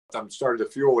I'm starting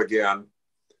to fuel again.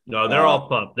 No, they're all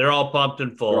pumped. They're all pumped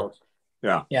and full.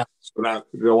 Yeah. Yeah. So now,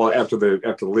 well, after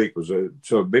the leak was,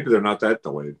 so maybe they're not that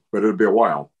delayed, but it'll be a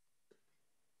while.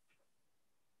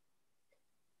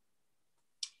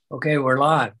 Okay, we're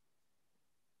live.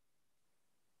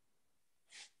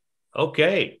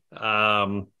 Okay.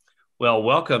 Well,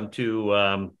 welcome to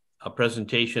a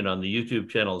presentation on the YouTube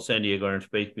channel of San Diego Air and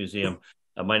Space Museum.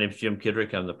 My name is Jim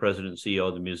Kidrick. I'm the president and CEO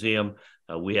of the museum.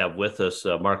 We have with us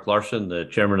Mark Larson, the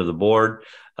chairman of the board,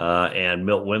 and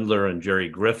Milt Windler and Gerry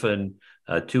Griffin,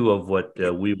 two of what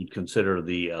we would consider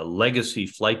the legacy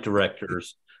flight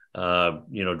directors,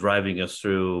 driving us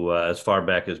through as far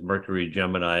back as Mercury,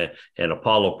 Gemini, and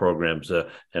Apollo programs,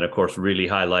 and of course, really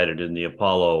highlighted in the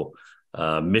Apollo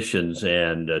missions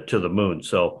and to the moon.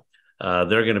 So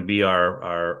they're going to be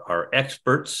our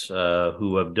experts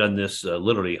who have done this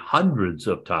literally hundreds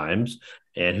of times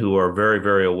and who are very,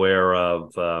 very aware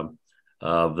of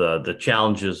the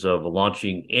challenges of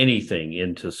launching anything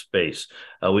into space.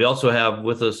 We also have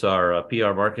with us our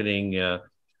PR marketing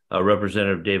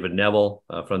Representative David Neville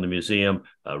from the museum.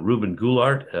 Ruben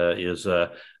Goulart is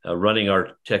running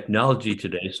our technology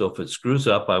today. So if it screws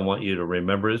up, I want you to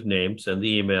remember his name, send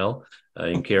the email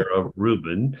in care of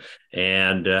Ruben,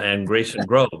 and Grayson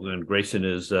Grove. And Grayson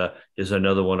is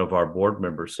another one of our board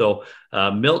members. So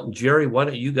Milt and Gerry, why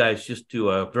don't you guys just do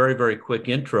a very, very quick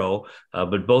intro?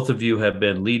 But both of you have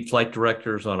been lead flight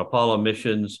directors on Apollo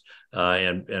missions,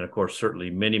 and of course, certainly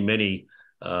many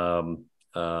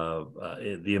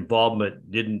the involvement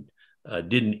didn't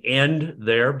end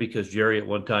there, because Gerry, at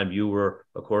one time you were,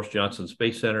 of course, Johnson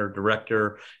Space Center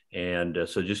director, and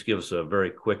so just give us a very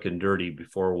quick and dirty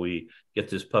before we get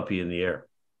this puppy in the air.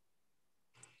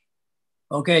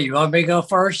 Okay, you want me to go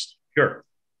first? Sure.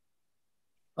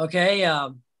 Okay.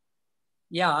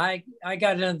 Yeah, I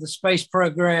got into the space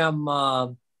program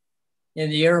in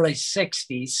the early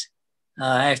 60s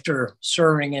after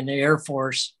serving in the Air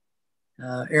Force.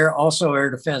 Also Air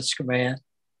Defense Command,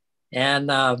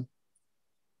 and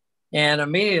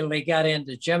immediately got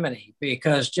into Gemini,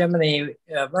 because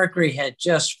Mercury had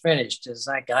just finished as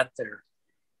I got there,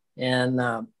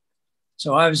 and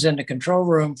so I was in the control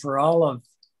room for all of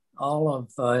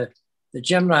the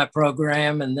Gemini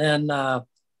program, and then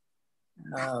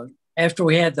after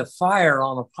we had the fire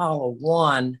on Apollo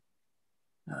 1,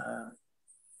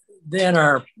 then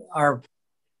our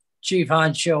chief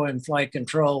honcho in flight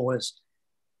control was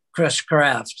Chris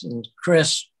Kraft, and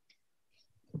Chris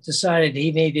decided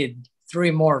he needed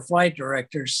 3 more flight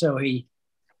directors, so he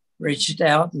reached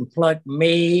out and plucked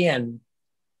me and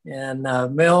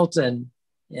Milt and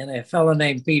a fellow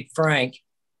named Pete Frank,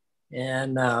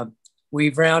 and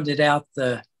we've rounded out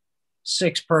the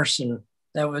 6-person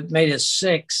that made us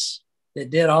 6 that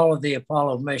did all of the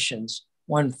Apollo missions,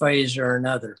 one phase or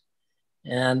another,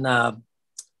 and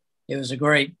it was a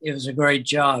great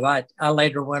job. I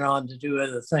later went on to do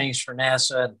other things for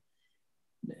NASA and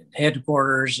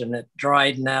headquarters and at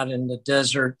Dryden out in the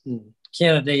desert and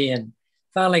Kennedy, and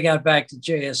finally got back to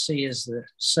JSC as the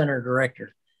center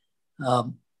director. I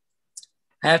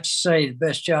have to say the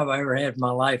best job I ever had in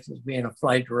my life was being a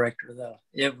flight director, though.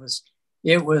 It was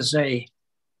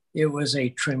a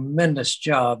tremendous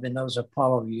job in those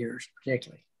Apollo years,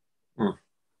 particularly.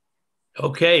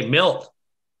 Okay, Milt.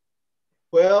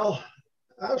 Well,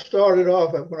 I started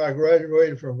off when I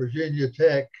graduated from Virginia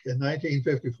Tech in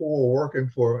 1954 working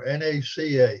for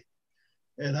NACA,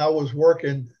 and I was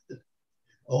working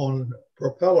on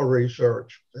propeller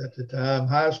research at the time,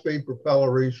 high-speed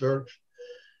propeller research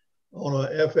on a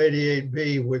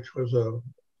F-88B, which was a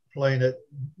plane that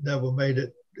never made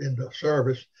it into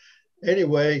service.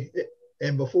 Anyway,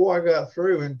 and before I got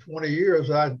through, in 20 years,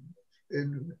 I'd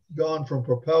gone from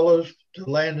propellers to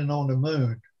landing on the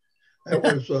moon.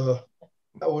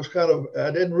 That was kind of,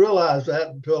 I didn't realize that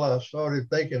until I started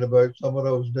thinking about some of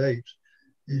those dates.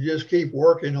 You just keep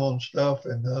working on stuff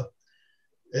and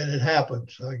it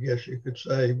happens, I guess you could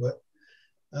say. But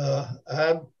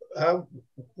I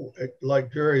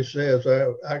like Gerry says,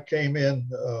 I came in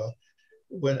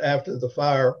after the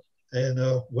fire, and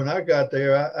when I got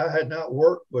there, I had not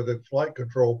worked with the flight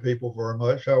control people very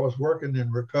much. I was working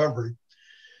in recovery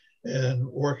and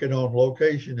working on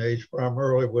location aids,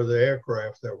 primarily with the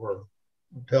aircraft that were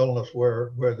telling us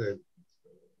where the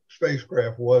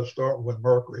spacecraft was, starting with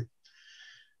Mercury.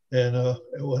 And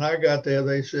when I got there,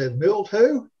 they said, "Milt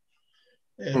who?"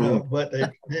 And but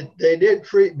they did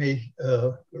treat me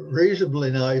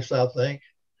reasonably nice, I think.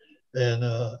 And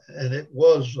it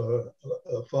was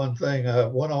a fun thing. I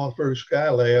went on through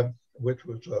Skylab, which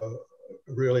was a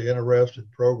really interesting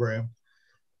program.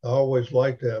 I always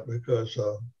liked that because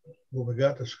when we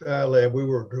got to Skylab, we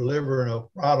were delivering a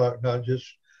product, not just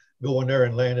going there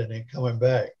and landing and coming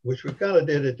back, which we kind of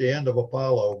did at the end of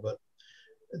Apollo, but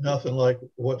nothing like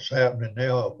what's happening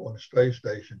now up on the space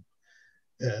station.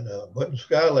 And but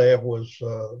Skylab was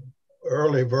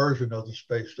early version of the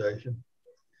space station,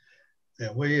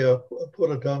 and we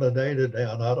put a ton of data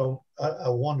down. I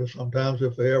wonder sometimes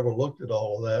if they ever looked at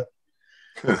all of that.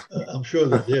 I'm sure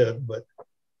they did, but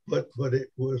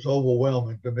it was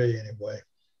overwhelming to me anyway.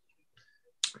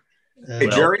 Hey,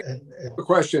 Gerry, a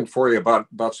question for you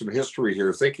about some history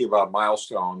here. Thinking about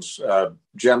milestones,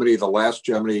 Gemini, the last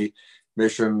Gemini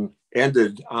mission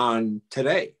ended on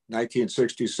today,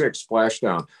 1966,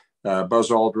 splashdown. Buzz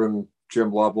Aldrin,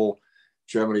 Jim Lovell,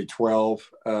 Gemini 12.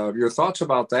 Your thoughts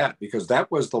about that? Because that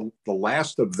was the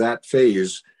last of that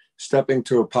phase, stepping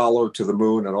to Apollo, to the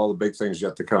moon, and all the big things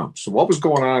yet to come. So what was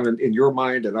going on in your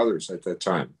mind and others at that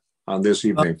time on this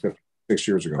evening, 56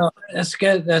 years ago? That's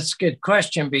good. That's a good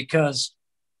question, because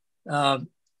the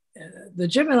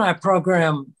Gemini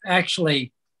program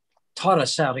actually taught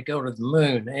us how to go to the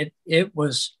moon.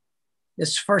 It's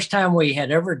the first time we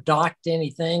had ever docked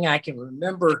anything. I can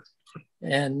remember,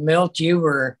 and Milt, you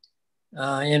were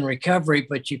in recovery,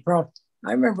 but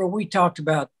I remember we talked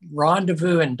about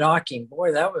rendezvous and docking.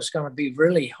 Boy, that was going to be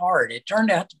really hard. It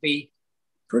turned out to be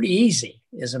pretty easy,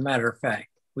 as a matter of fact.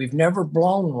 We've never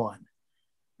blown one.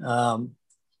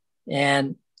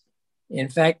 And in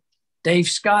fact, Dave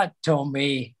Scott told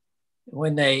me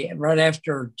right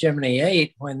after Gemini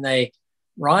 8, when they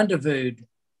rendezvoused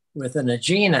with an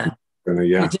Agena, he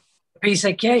did a piece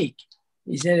of cake.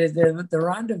 He said the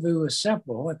rendezvous was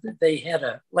simple. They had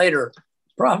a later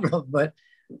problem,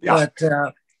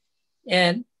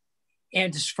 and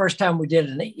it's the first time we did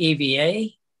an EVA,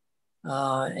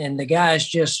 and the guys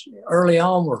just early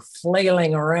on were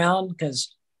flailing around,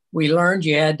 because we learned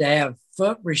you had to have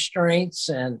foot restraints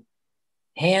and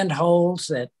hand holds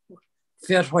that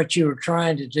fit what you were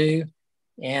trying to do,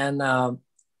 and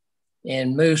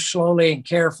move slowly and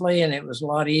carefully, and it was a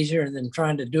lot easier than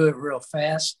trying to do it real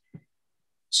fast.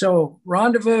 So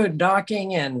rendezvous and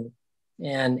docking and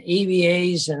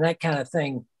EVAs and that kind of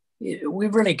thing, we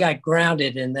really got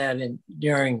grounded in that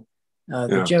during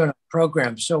the Gemini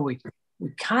program. So we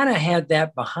kind of had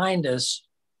that behind us.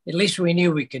 At least we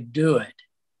knew we could do it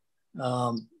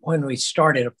when we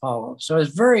started Apollo. So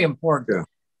it's very important.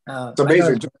 It's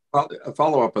amazing. A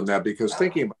follow-up on that, because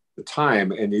thinking about the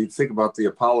time, and you think about the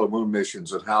Apollo moon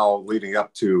missions and how leading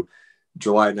up to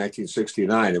July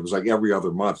 1969, it was like every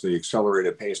other month, the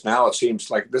accelerated pace. Now it seems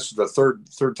like this is the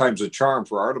third time's a charm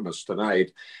for Artemis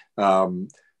tonight.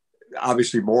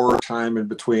 Obviously more time in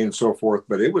between and so forth,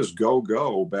 but it was go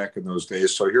back in those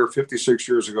days. So here 56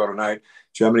 years ago tonight,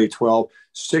 Gemini 12,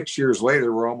 6 years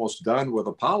later, we're almost done with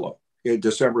Apollo in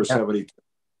December 72.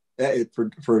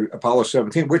 For Apollo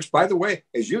 17, which, by the way,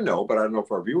 as you know, but I don't know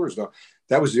if our viewers know,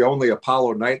 that was the only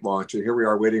Apollo night launch. And here we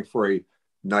are waiting for a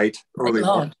early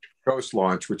coast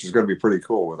launch, which is going to be pretty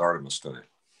cool with Artemis tonight.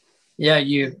 Yeah,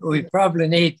 we probably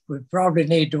need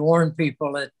to warn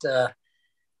people that,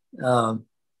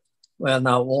 well,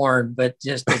 not warn, but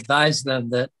just advise them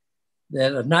that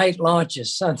a night launch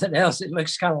is something else. It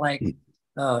looks kind of like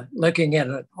looking at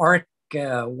an arc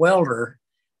welder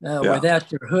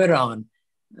without your hood on.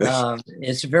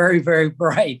 It's very, very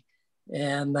bright,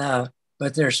 and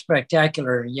but they're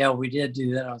spectacular. Yeah, we did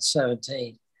do that on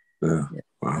 17. Yeah.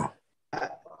 Wow.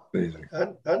 Amazing.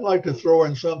 I'd like to throw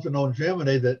in something on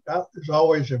Gemini that has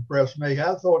always impressed me.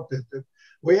 I thought that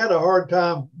we had a hard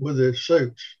time with the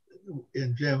suits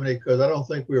in Gemini, because I don't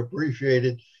think we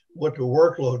appreciated what the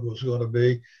workload was going to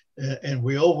be, and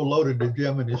we overloaded the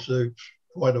Gemini suits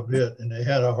quite a bit, and they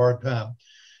had a hard time.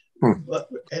 And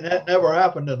that never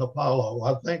happened in Apollo.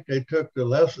 I think they took the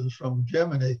lessons from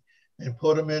Gemini and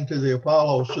put them into the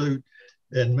Apollo suit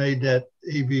and made that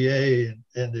EVA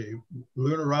and the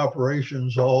lunar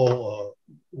operations all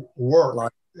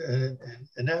work. And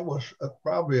that was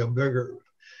probably a bigger.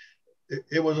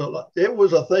 It was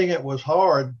a thing that was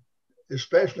hard,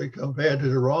 especially compared to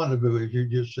the rendezvous, as you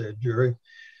just said, Gerry.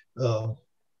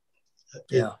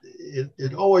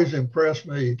 It always impressed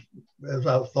me as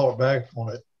I thought back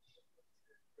on it.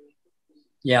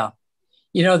 Yeah.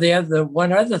 You know, the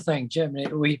one other thing, Jim,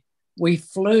 we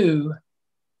flew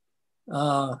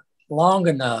long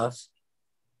enough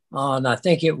on, I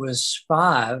think it was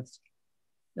 5,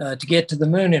 to get to the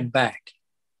moon and back.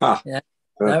 That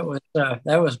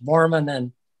was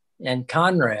Borman and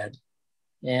Conrad.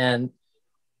 And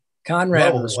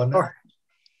Conrad was, or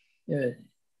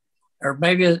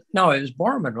maybe, it was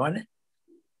Borman, wasn't it?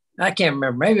 I can't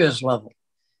remember. Maybe it was Lovell.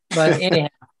 But anyhow,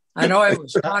 I know it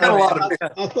was fun.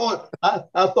 I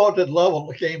thought that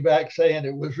Lovell came back saying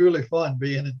it was really fun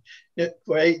being in it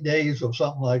for 8 days or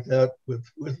something like that with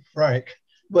Frank.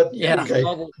 But yeah, okay.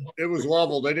 It was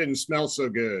Lovell. They didn't smell so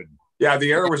good. Yeah,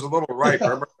 the air was a little ripe. I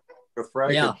remember with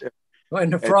Frank. Yeah. When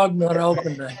the frogman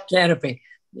opened the canopy.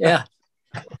 Yeah.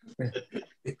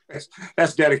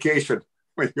 That's dedication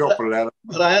when you open it out.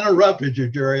 But I interrupted you,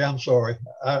 Gerry. I'm sorry.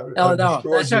 No,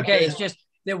 that's okay. It's just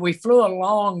that we flew a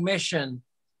long mission,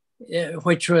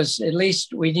 which was at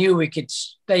least we knew we could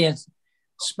stay in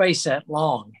space that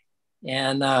long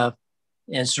and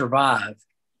survive.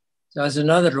 So that's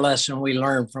another lesson we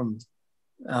learned from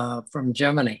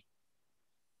Gemini.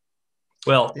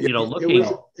 Well, you know, looking.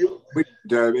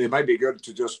 It might be good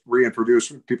to just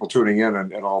reintroduce people tuning in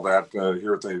and all that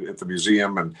here at the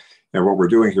museum and what we're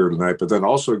doing here tonight, but then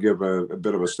also give a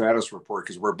bit of a status report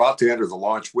because we're about to enter the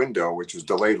launch window, which is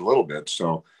delayed a little bit.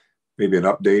 So maybe an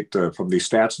update from the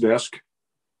stats desk.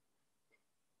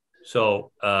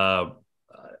 So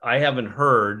I haven't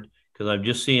heard because I'm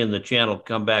just seeing the channel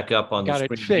come back up on the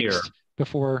screen here.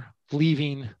 Before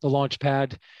leaving the launch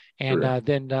pad. And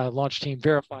then launch team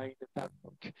verifying that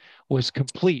work was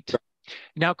complete.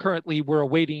 Now, currently, we're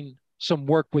awaiting some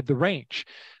work with the range.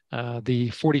 The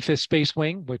 45th Space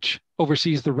Wing, which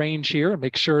oversees the range here and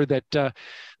makes sure that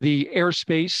the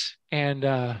airspace and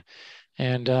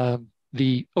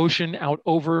the ocean out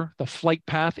over the flight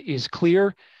path is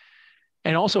clear,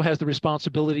 and also has the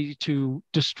responsibility to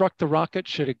destruct the rocket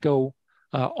should it go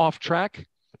off track.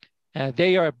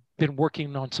 They are been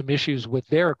working on some issues with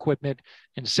their equipment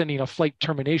and sending a flight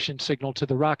termination signal to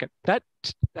the rocket.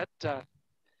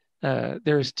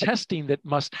 There is testing that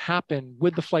must happen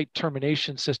with the flight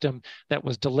termination system that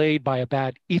was delayed by a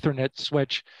bad Ethernet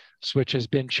switch. Switch has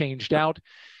been changed out,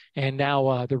 and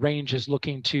now the range is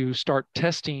looking to start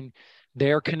testing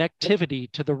their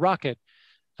connectivity to the rocket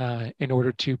in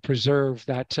order to preserve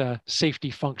that safety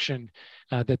function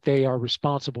that they are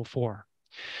responsible for.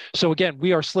 So again,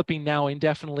 we are slipping now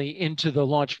indefinitely into the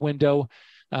launch window.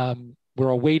 We're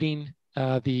awaiting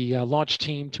the launch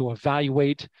team to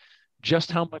evaluate just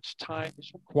how much time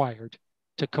is required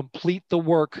to complete the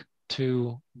work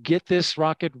to get this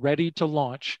rocket ready to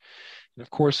launch. And of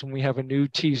course, when we have a new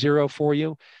T0 for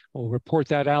you, we'll report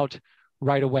that out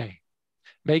right away.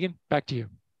 Megan, back to you.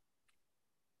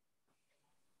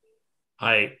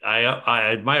 I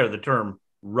admire the term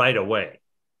right away.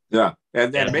 Yeah.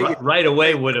 And right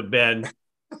away would have been,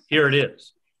 here it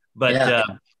is. But yeah.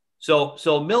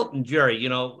 So Milt and Gerry, you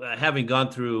know, having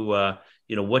gone through,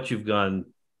 you know, what you've gone,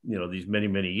 you know, these many,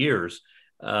 many years.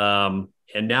 And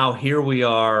now here we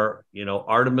are, you know,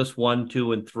 Artemis 1,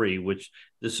 2, and 3, which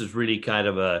this is really kind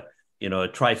of a, you know, a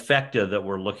trifecta that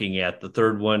we're looking at. The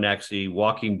third one actually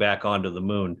walking back onto the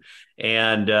moon.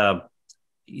 And,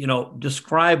 you know,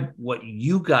 describe what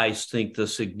you guys think the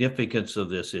significance of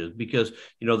this is, because,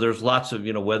 you know, there's lots of,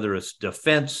 you know, whether it's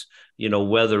defense, you know,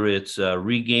 whether it's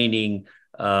regaining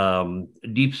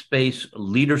deep space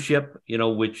leadership, you know,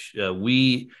 which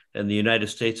we and the United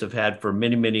States have had for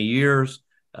many, many years.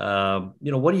 You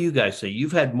know, what do you guys say?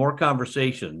 You've had more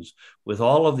conversations with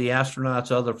all of the astronauts,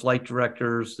 other flight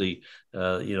directors, the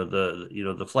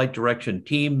flight direction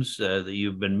teams that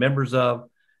you've been members of.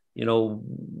 You know,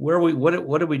 what are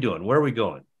we doing? Where are we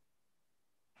going?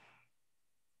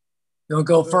 You'll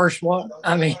go first. What?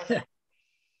 I mean,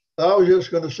 I was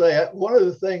just going to say, one of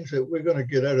the things that we're going to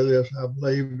get out of this, I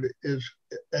believe, is,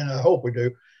 and I hope we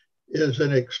do, is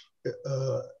an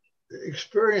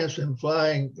experience in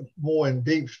flying more in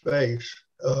deep space.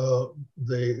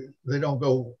 They don't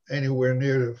go anywhere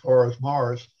near as far as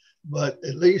Mars, but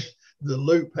at least the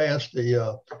loop past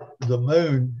the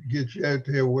moon gets you out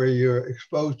there where you're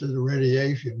exposed to the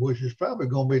radiation, which is probably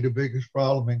going to be the biggest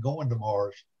problem in going to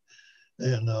Mars.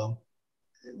 And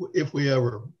if we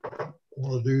ever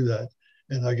want to do that,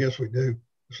 and I guess we do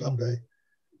someday.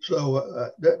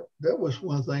 So that was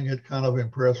one thing that kind of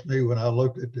impressed me when I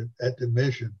looked at the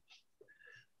mission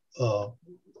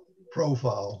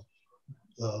profile.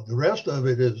 The rest of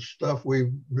it is stuff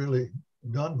we've really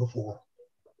done before.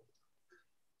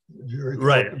 Gerry,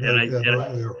 right,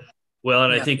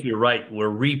 I think you're right. We're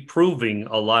reproving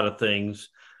a lot of things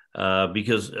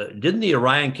because didn't the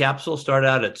Orion capsule start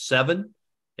out at 7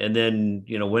 and then,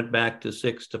 you know, went back to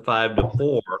 6 to 5 to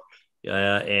 4,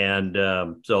 I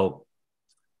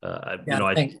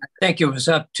think it was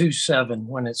up to 7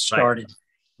 when it started.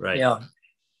 Right. Yeah,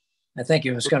 I think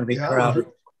it was going to be crowded.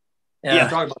 Yeah.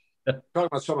 Talking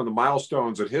about some of the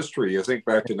milestones in history. I think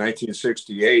back to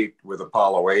 1968 with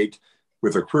Apollo 8.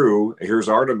 With a crew, here's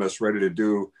Artemis ready to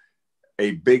do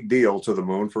a big deal to the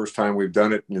moon. First time we've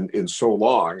done it in so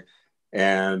long.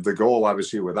 And the goal,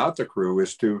 obviously, without the crew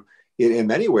is to, in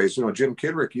many ways, Jim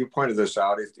Kidrick, you pointed this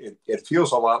out, it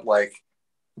feels a lot like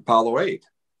Apollo 8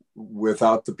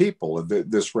 without the people of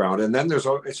this round. And then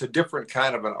it's a different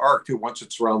kind of an arc too. Once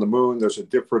it's around the moon, there's a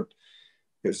different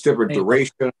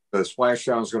duration. The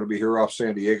splashdown is going to be here off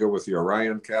San Diego with the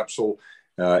Orion capsule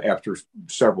after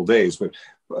several days. But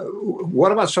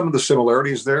what about some of the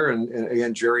similarities there? And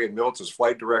again, Gerry and Milt as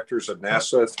flight directors at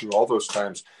NASA through all those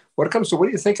times. What are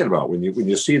you thinking about when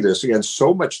you see this? Again,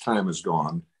 so much time has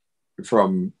gone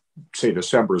from, say,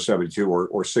 December 72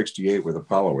 or 68 with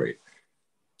Apollo 8.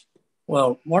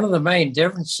 Well, one of the main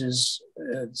differences,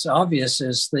 it's obvious,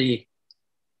 is the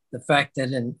fact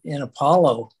that in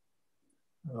Apollo,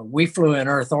 we flew in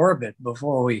Earth orbit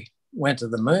before we went to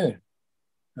the moon.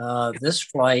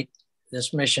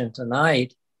 This mission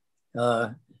tonight,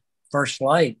 first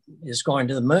flight is going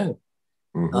to the moon.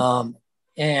 Mm-hmm.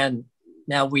 And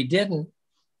now we didn't,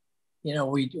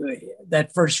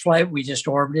 that first flight, we just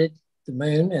orbited the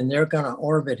moon, and they're going to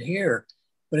orbit here.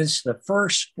 But it's the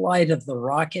first flight of the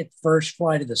rocket, first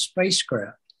flight of the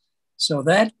spacecraft. So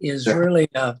that is really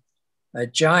a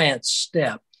giant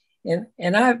step.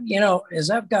 And I've, as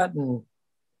I've gotten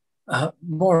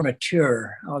more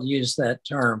mature, I'll use that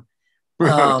term,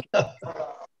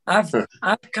 I've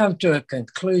come to a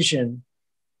conclusion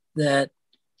that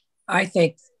I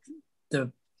think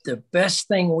the best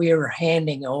thing we are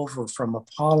handing over from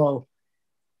Apollo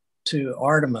to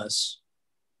Artemis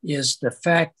is the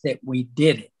fact that we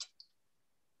did it.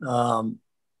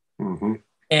 Mm-hmm.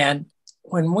 And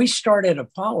when we started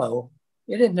Apollo,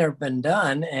 it had never been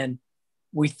done, and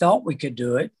we thought we could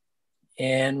do it,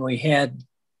 and we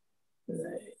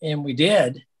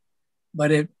did,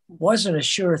 but it wasn't a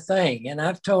sure thing. And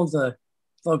I've told the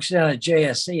folks down at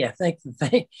JSC, I think the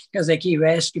thing, because they keep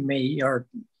asking me or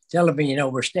telling me,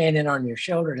 we're standing on your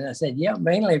shoulders. And I said, yeah,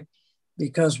 mainly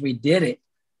because we did it.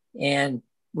 And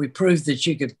we proved that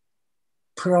you could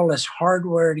put all this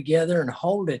hardware together and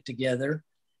hold it together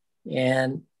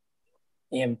and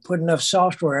put enough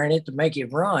software in it to make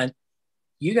it run.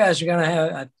 You guys are going to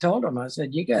have, I told them, I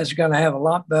said, you guys are going to have a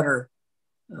lot better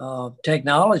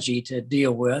technology to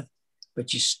deal with,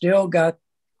 but you still got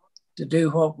to do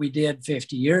what we did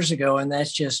 50 years ago. And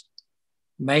that's just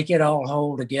make it all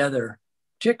hold together,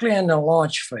 particularly in the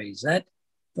launch phase. The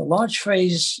launch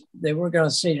phase that we're going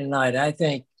to see tonight, I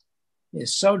think,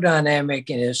 is so dynamic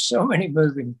and has so many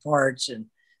moving parts and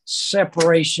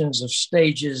separations of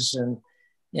stages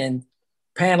and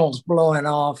panels blowing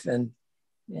off.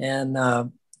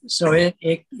 So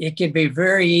it can be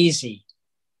very easy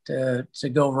to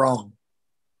go wrong.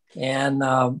 And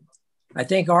I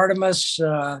think Artemis,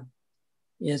 I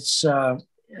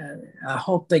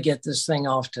hope they get this thing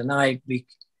off tonight.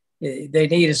 They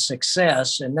need a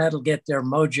success, and that'll get their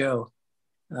mojo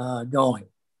going.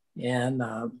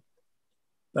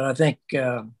 But I think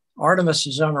Artemis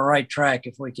is on the right track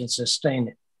if we can sustain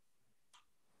it.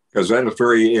 Because then if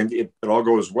it all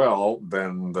goes well,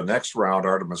 then the next round,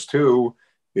 Artemis 2,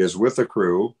 is with the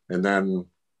crew. And then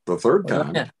the third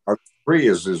time, Artemis 3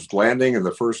 is landing and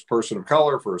the first person of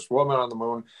color, first woman on the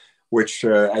moon, which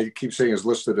I keep saying is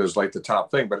listed as like the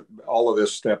top thing, but all of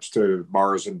this steps to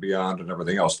Mars and beyond and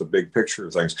everything else, the big picture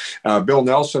of things. Bill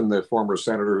Nelson, the former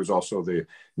senator, who's also the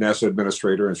NASA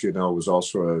administrator, and as you know, was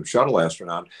also a shuttle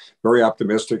astronaut, very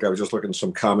optimistic. I was just looking at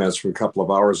some comments from a couple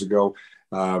of hours ago,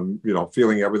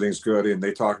 feeling everything's good. And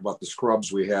they talk about the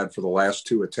scrubs we had for the last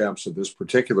 2 attempts of this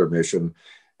particular mission.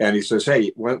 And he says,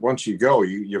 hey, once you go,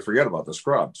 you forget about the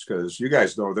scrubs, because you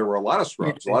guys know there were a lot of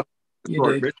scrubs, a lot of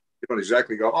historic missions. You don't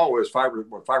exactly go, oh, it was 5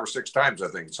 or 6 times, I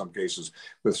think, in some cases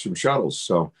with some shuttles.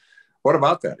 So what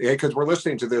about that? Because we're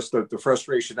listening to this, the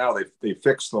frustration now, they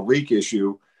fixed the leak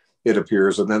issue, it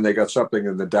appears, and then they got something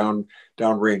in the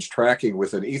downrange tracking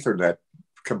with an Ethernet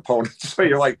component. So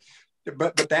you're like,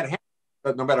 but that happens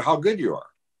no matter how good you are.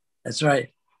 That's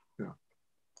right. Yeah.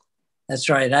 That's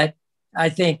right. I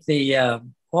think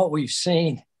what we've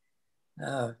seen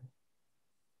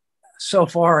so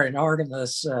far in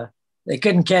Artemis, they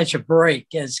couldn't catch a break.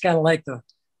 It's kind of like the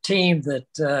team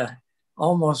that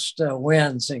almost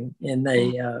wins and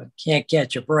they can't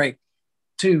catch a break.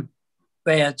 2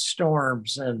 bad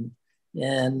storms and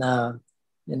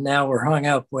now we're hung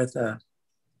up with a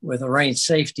range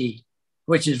safety,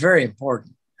 which is very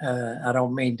important. I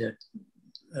don't mean to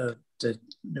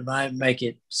make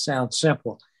it sound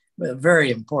simple, but very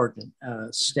important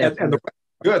step. And the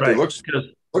good. Right. It looks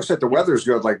like the weather's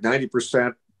good, like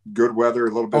 90%. Good weather,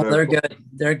 a little bit. Oh, they're good.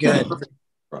 They're good.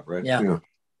 Right. Yeah.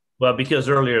 Well, because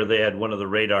earlier they had one of the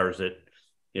radars that,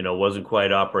 wasn't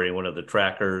quite operating, one of the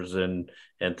trackers and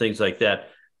things like that.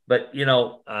 But,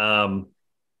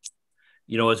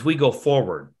 as we go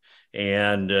forward,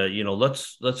 and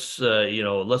let's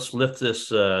lift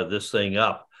this thing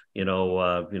up,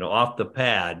 off the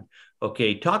pad.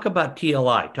 Okay, talk about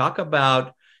TLI. Talk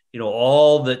about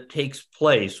all that takes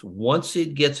place once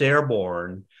it gets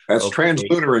airborne. That's okay.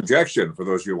 translunar injection for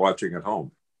those of you watching at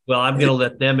home. Well, I'm going to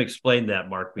let them explain that,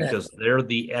 Mark, because they're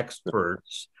the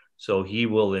experts. So he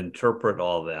will interpret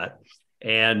all that.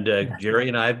 And Gerry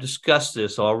and I have discussed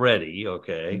this already.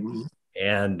 Okay. Mm-hmm.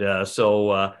 And but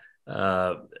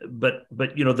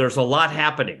there's a lot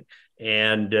happening,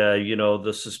 and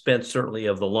the suspense certainly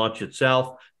of the launch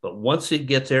itself. But once it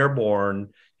gets airborne,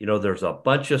 there's a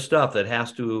bunch of stuff that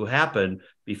has to happen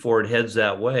before it heads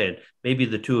that way. And maybe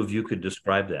the two of you could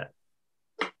describe that.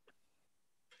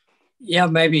 Yeah,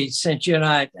 maybe since you and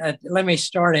I let me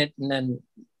start it, and then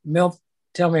Milt,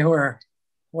 tell me where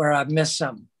I missed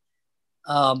something.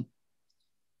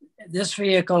 This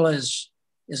vehicle is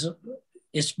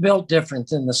built different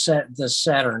than the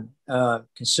Saturn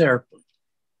considerably.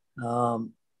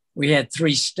 We had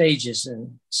 3 stages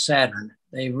in Saturn.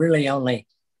 They really only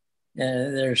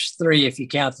there's 3 if you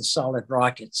count the solid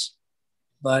rockets,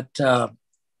 but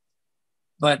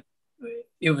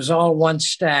it was all one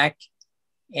stack.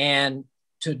 And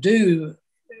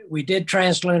we did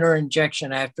translunar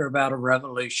injection after about a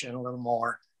revolution, a little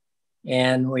more.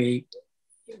 And we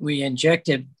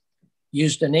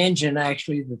used an engine,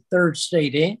 actually the 3rd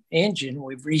state engine,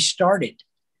 we've restarted.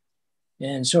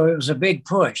 And so it was a big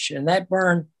push. And that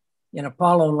burn in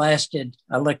Apollo lasted,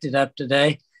 I looked it up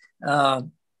today,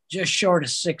 just short of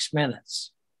 6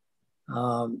 minutes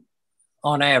on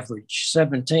average.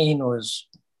 17 was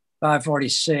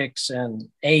 5:46,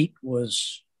 and 8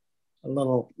 was a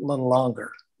little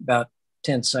longer, about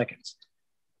 10 seconds.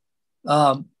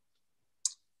 What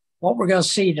we're going to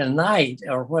see tonight,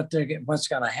 or what's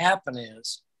going to happen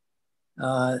is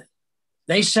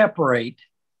they separate,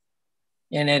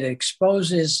 and it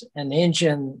exposes an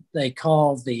engine they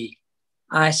call the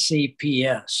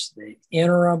ICPS, the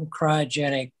Interim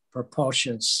Cryogenic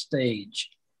Propulsion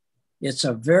Stage. It's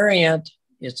a variant,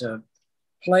 it's a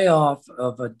playoff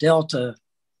of a Delta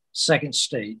 2nd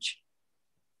stage.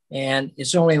 And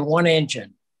it's only one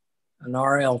engine, an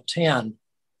RL-10.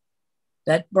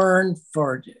 That burn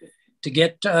to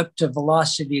get up to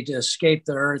velocity to escape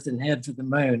the Earth and head for the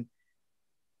moon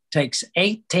takes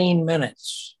 18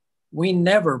 minutes. We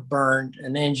never burned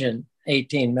an engine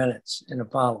 18 minutes in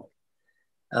Apollo.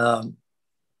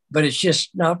 But it's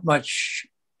just not much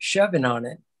shoving on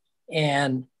it.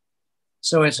 And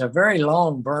so it's a very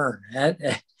long burn.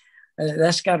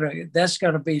 That's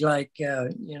gotta be like,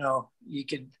 you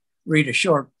could read a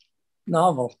short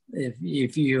novel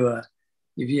if you had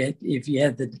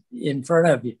the in front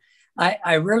of you.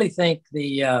 I really think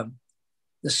the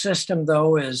system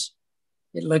though it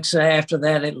looks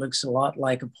a lot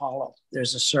like Apollo.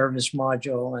 There's a service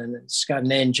module, and it's got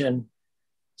an engine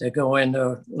to go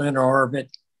into lunar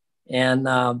orbit, and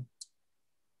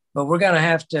but we're going to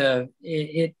have to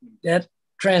that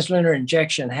translunar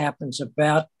injection happens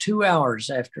about 2 hours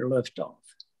after liftoff.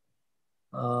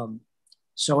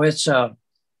 So it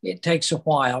takes a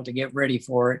while to get ready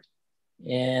for it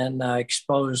and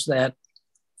expose that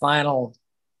final.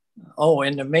 Oh,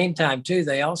 in the meantime too,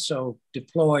 they also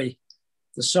deploy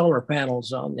the solar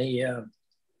panels on the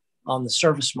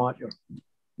service module.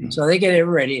 So they get it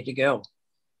ready to go.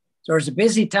 So there's a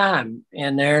busy time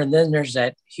in there, and then there's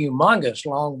that humongous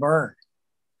long burn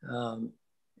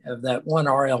of that one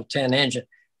RL-10 engine.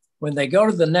 When they go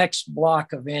to the next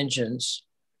block of engines,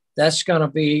 that's going to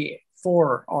be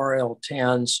 4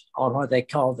 RL-10s on what they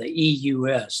call the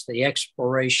EUS, the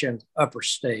exploration upper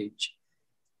stage.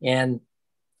 And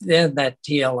then that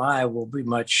TLI will be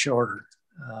much shorter,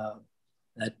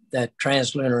 that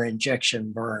translunar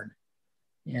injection burn.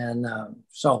 And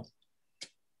so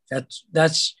that's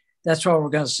what we're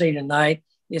going to see tonight.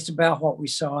 It's about what we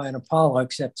saw in Apollo,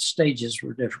 except the stages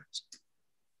were different.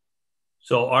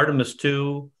 So Artemis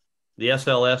 2, the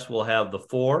SLS will have the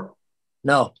 4?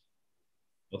 No.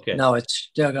 Okay. No, it's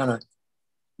still gonna,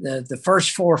 the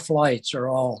first 4 flights are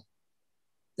all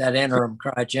that interim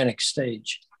cryogenic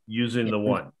stage. Using the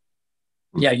one.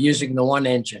 Yeah, using the one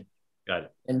engine. Got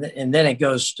it. And then it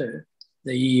goes to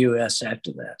the EUS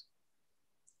after that.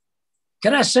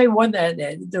 Can I say one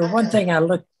thing I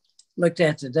looked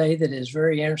at today that is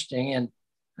very interesting, and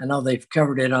I know they've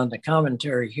covered it on the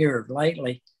commentary here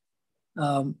lately.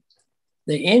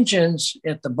 The engines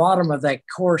at the bottom of that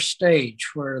core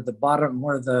stage, where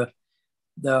the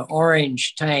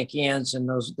orange tank ends, and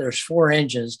there's 4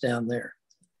 engines down there.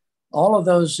 All of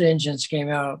those engines came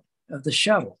out of the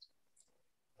shuttle,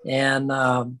 and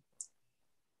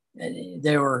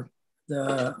they were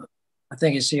I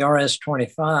think it's the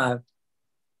RS-25.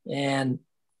 And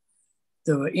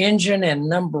the engine and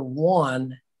number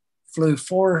one flew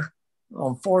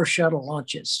on four shuttle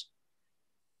launches.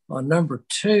 On number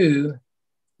two,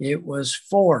 it was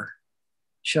 4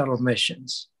 shuttle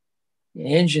missions.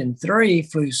 Engine 3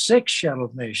 flew 6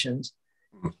 shuttle missions.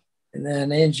 And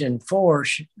then engine 4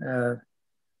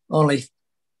 only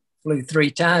flew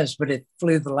 3 times, but it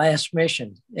flew the last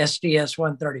mission,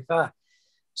 SDS-135.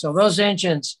 So those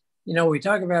engines, we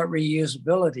talk about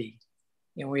reusability,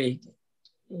 and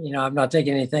I'm not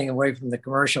taking anything away from the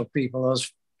commercial people.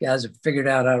 Those guys have figured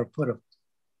out how to put a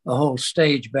whole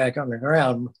stage back on the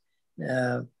ground.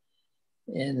 And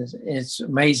it's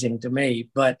amazing to me,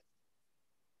 but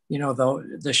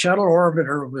the shuttle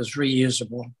orbiter was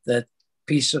reusable. That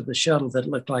piece of the shuttle that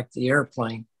looked like the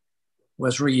airplane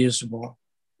was reusable.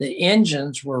 The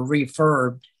engines were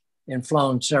refurbed and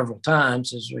flown several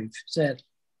times, as we've said.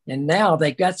 And now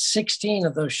they've got 16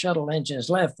 of those shuttle engines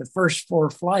left. The first 4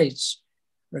 flights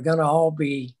are going to all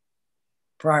be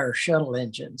prior shuttle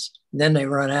engines. And then they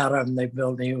run out of them, they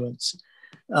build new ones.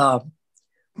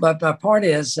 But my point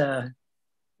is,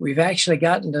 we've actually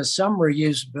gotten to some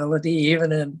reusability,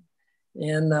 even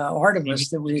in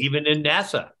Artemis. Even in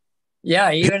NASA.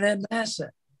 Yeah, even in NASA.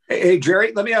 Hey,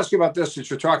 Gerry, let me ask you about this since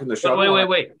you're talking the shuttle.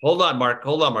 Wait. Hold on, Mark.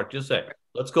 Just a second.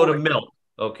 Let's go to Milt.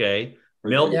 Okay.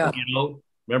 Milt, yeah.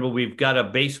 Remember, we've got a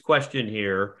base question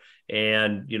here,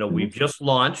 and, we've just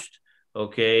launched.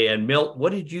 Okay. And Milt,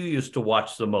 what did you used to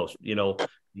watch the most? Getting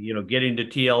to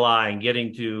TLI and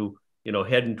getting to,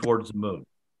 heading towards the moon.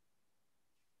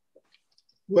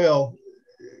 Well,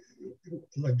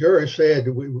 like Gerry said,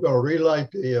 we were going to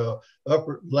relight the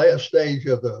last stage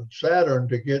of the Saturn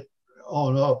to get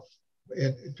on up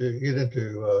and to get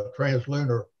into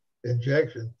translunar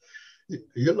injection.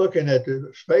 You're looking at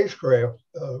the spacecraft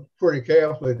pretty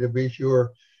carefully to be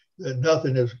sure that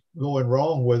nothing is going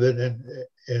wrong with it.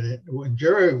 And when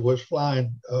Gerry was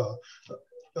flying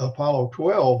Apollo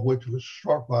 12, which was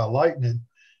struck by lightning,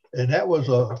 and that was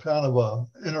a kind of an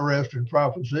interesting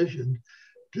proposition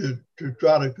to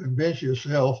try to convince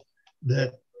yourself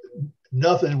that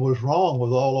nothing was wrong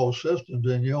with all those systems.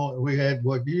 And we had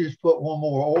you just put one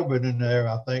more orbit in there,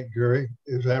 I think, Gerry,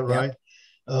 is that right?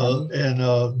 Yeah.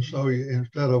 So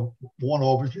instead of one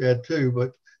orbit, you had 2,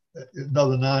 but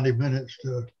another 90 minutes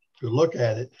to look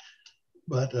at it.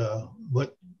 But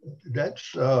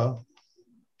that's kind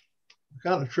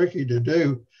of tricky to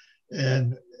do,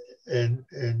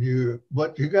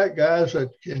 but you got guys that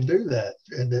can do that,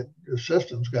 and that the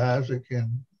systems guys that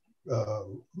can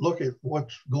look at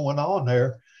what's going on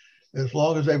there, as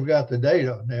long as they've got the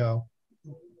data. Now,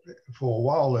 for a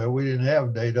while there, we didn't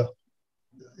have data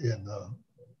in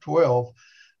 12,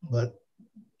 but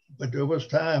there was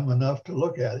time enough to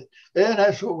look at it, and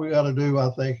that's what we got to do,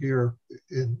 I think, here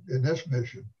in this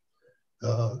mission,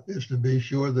 is to be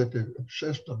sure that the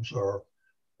systems are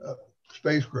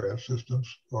spacecraft systems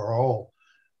are all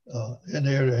in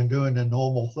there and doing the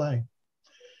normal thing.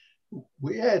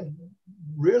 We had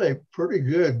really pretty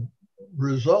good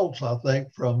results, I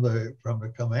think, from the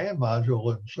command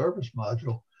module and service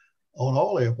module on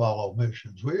all the Apollo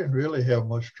missions. We didn't really have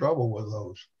much trouble with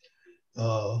those.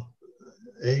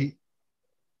 8,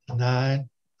 9,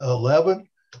 11,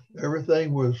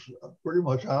 everything was pretty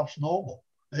much ops normal.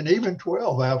 And even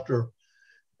 12, after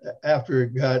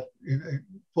it got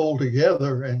pulled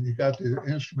together and you got the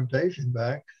instrumentation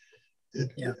back,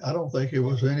 I don't think it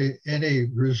was any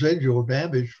residual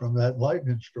damage from that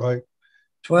lightning strike.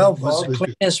 12 was the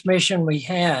cleanest mission we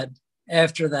had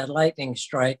after that lightning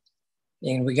strike,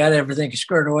 and we got everything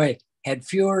squared away. Had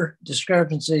fewer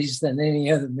discrepancies than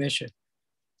any other mission.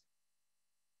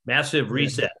 Massive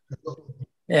reset.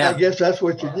 Yeah, I guess that's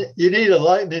what you need a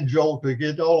lightning jolt to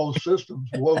get all those systems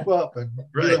woke up and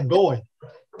get them going.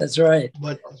 That's right.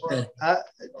 But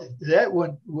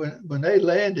when they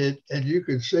landed and you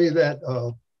could see that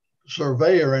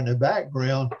surveyor in the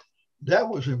background, that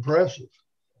was impressive.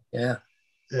 Yeah.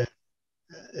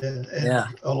 And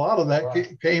a lot of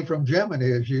that came from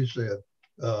Gemini, as you said,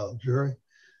 Gerry.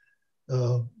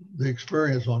 The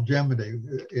experience on Gemini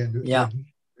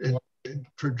in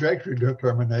trajectory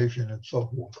determination and so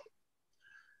forth.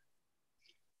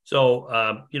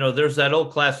 So, there's that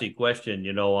old classic question,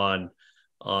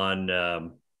 on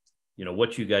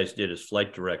what you guys did as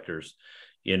flight directors,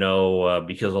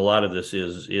 because a lot of this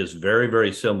is very,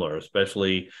 very similar,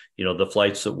 especially, the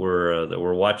flights that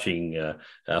we're watching.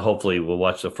 Hopefully we'll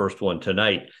watch the first one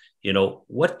tonight.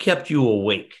 What kept you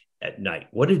awake at night?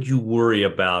 What did you worry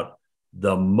about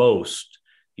the most,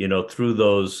 through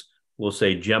those, we'll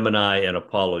say, Gemini and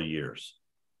Apollo years?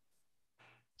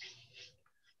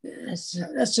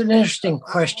 That's an interesting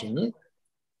question.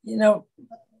 You know,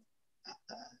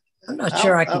 I'm not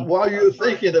sure I can. While you're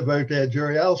thinking about that,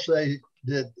 Gerry, I'll say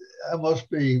that I must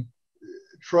be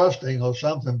trusting or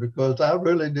something, because I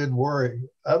really didn't worry.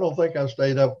 I don't think I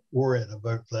stayed up worrying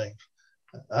about things.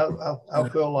 I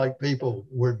feel like people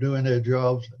were doing their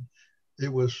jobs. And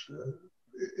it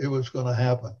was going to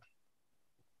happen.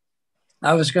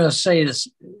 I was going to say this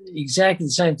exactly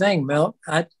the same thing, Milt.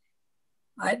 I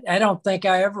don't think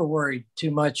I ever worried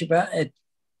too much about it.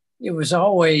 It was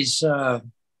always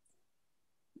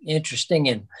interesting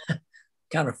and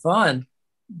kind of fun,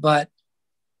 but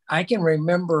I can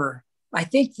remember, I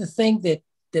think the thing that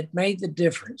made the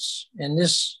difference, and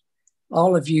this,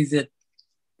 all of you that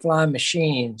fly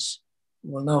machines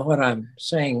will know what I'm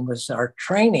saying, was our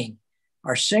training,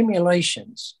 our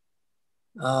simulations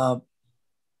got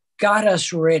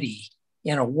us ready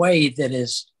in a way that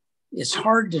it's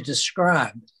hard to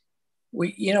describe.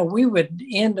 We would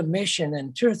end a mission,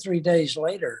 and 2 or 3 days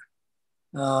later,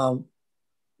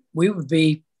 we would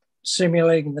be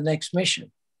simulating the next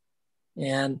mission.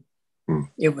 And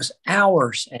it was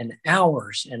hours and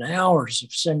hours and hours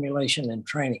of simulation and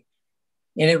training.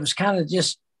 And it was kind of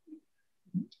just,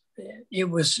 it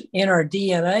was in our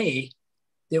DNA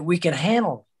that we could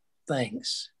handle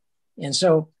things. And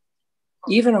so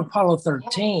even Apollo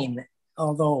 13,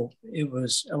 although it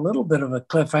was a little bit of a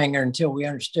cliffhanger until we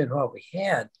understood what we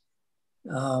had,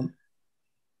 I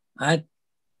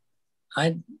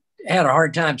had a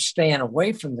hard time staying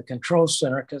away from the control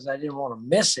center because I didn't want to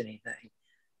miss anything,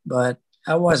 but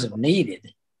I wasn't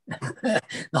needed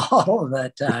all of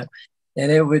that time.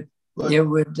 And it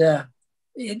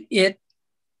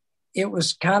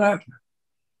was kind of,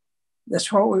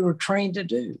 that's what we were trained to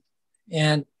do.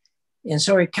 And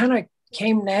so it kind of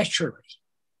came naturally.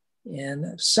 And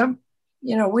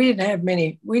we didn't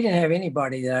have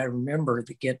anybody that I remember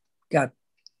that got,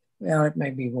 well, it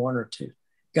may be 1 or 2,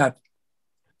 got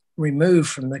removed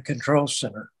from the control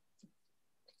center.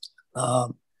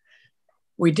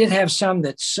 We did have some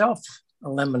that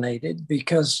self-eliminated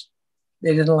because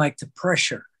they didn't like the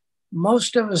pressure.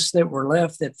 Most of us that were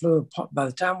left that flew, by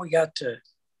the time we got to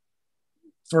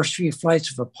first few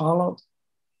flights of Apollo,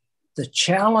 the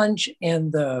challenge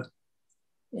and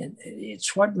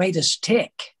it's what made us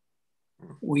tick.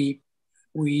 That's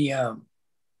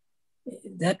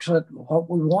what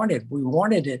we wanted. We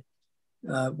wanted it.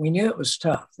 We knew it was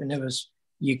tough, and it was,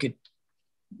 you could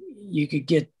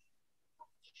get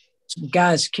some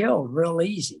guys killed real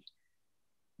easy,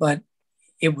 but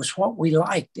it was what we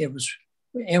liked. It was,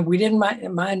 and we didn't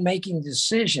mind making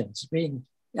decisions, being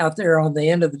out there on the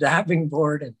end of the diving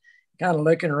board and kind of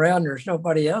looking around. There's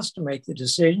nobody else to make the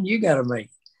decision. You got to make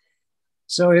it.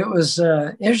 So it was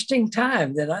an interesting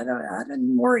time that I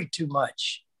didn't worry too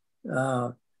much.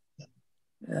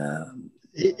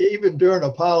 Even during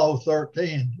Apollo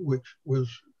 13, which was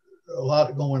a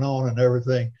lot going on and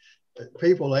everything,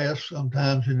 people ask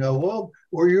sometimes, well,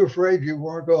 were you afraid you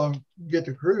weren't going to get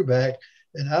the crew back?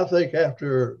 And I think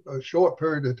after a short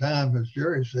period of time, as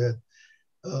Gerry said,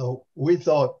 we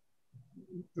thought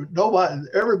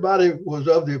everybody was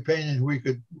of the opinion we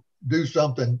could do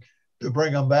something to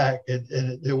bring them back.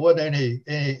 And there wasn't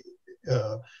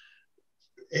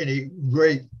any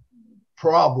great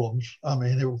problems. I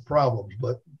mean, there were problems,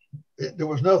 but there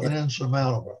was nothing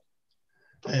insurmountable.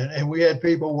 And we had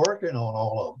people working on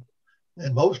all of them.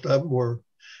 And most of them were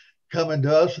coming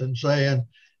to us and saying,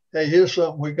 hey, here's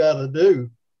something we got to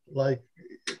do, like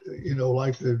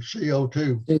the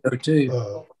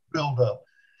CO2 buildup.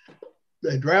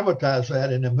 They dramatized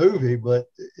that in the movie, but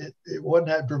it wasn't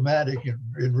that dramatic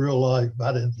in real life,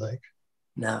 I didn't think.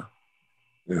 No.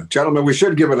 Yeah. Gentlemen, we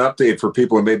should give an update for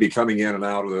people who may be coming in and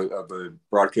out of the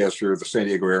broadcast here of the San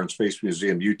Diego Air and Space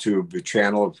Museum YouTube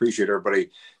channel. Appreciate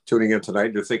everybody tuning in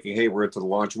tonight. They're thinking, hey, we're into the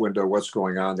launch window. What's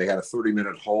going on? They had a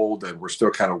 30-minute hold, and we're still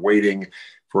kind of waiting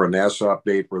for a NASA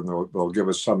update where they'll give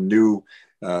us some new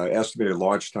estimated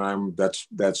launch time. That's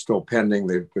still pending.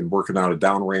 They've been working on a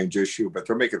downrange issue, but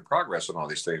they're making progress on all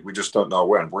these things. We just don't know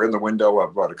when. We're in the window of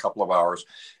about a couple of hours.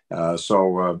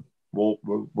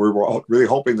 We're all really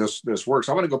hoping this works.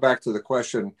 I want to go back to the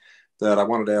question that I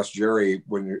wanted to ask Gerry.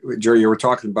 Gerry, you were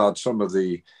talking about some of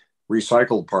the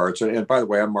recycled parts. And by the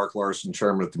way, I'm Mark Larson,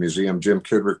 chairman at the museum. Jim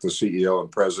Kidrick, the CEO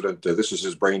and president. This is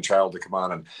his brainchild to come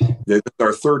on. And this is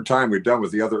our 3rd time we've done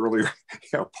with the other earlier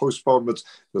postponements,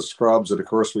 the scrubs. And of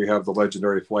course, we have the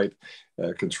legendary flight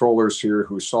controllers here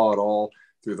who saw it all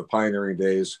through the pioneering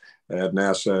days at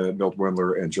NASA, Milt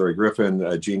Windler and Gerry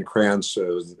Griffin. Gene Kranz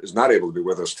is not able to be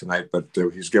with us tonight, but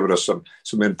he's given us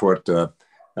some input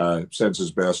sends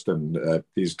his best, and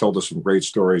he's told us some great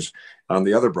stories on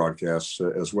the other broadcasts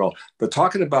as well. But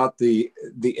talking about the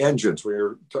engines,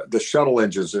 the shuttle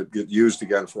engines that get used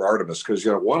again for Artemis, because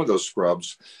one of those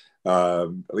scrubs, at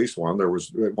least one, there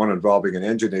was one involving an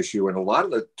engine issue, and a lot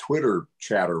of the Twitter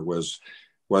chatter was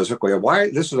okay, why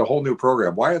this is a whole new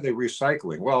program? Why are they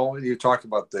recycling? Well, you talked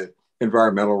about the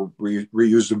environmental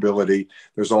reusability.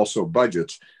 There's also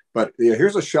budgets, but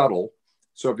here's a shuttle.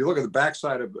 So if you look at the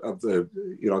backside of the,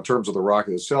 in terms of the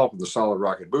rocket itself and the solid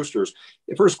rocket boosters,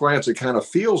 at first glance, it kind of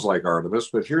feels like Artemis,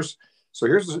 but here's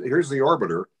the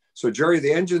orbiter. So Gerry,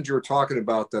 the engines you're talking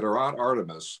about that are on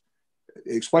Artemis,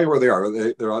 explain where they are.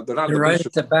 They're not right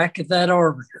at the back of that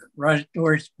orbiter, right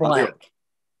where it's black.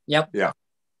 Yep. Yeah.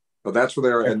 So that's where they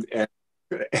are. And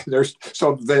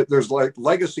there's like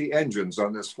legacy engines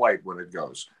on this flight when it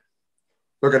goes.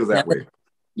 Look at it that way.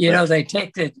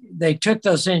 They took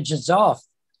those engines off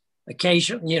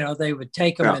occasionally. They would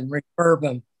take them and refurb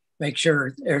them, make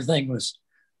sure everything was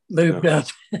lubed up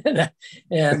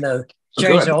and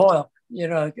change the oil,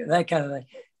 that kind of thing.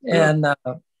 And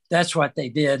that's what they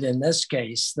did in this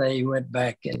case. They went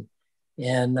back and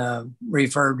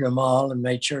refurbed them all and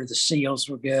made sure the seals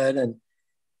were good. And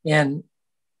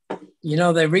they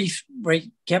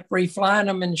kept reflying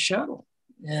them in the shuttle,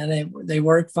 and they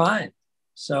worked fine.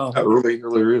 So really.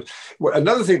 Well,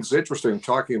 another thing that's interesting,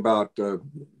 talking about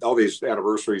all these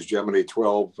anniversaries, Gemini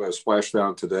 12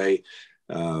 splashdown today,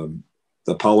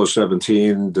 Apollo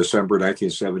 17, December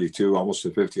 1972, almost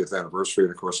the 50th anniversary,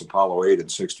 and of course Apollo 8 in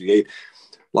 68.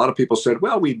 A lot of people said,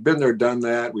 well, we've been there, done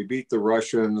that. We beat the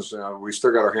Russians. We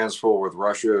still got our hands full with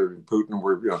Russia and Putin.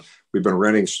 We've been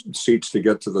renting seats to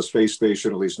get to the space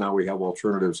station. At least now we have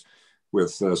alternatives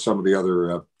with some of the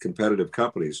other competitive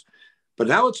companies. But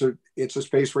now it's a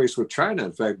space race with China.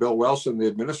 In fact, Bill Wilson, the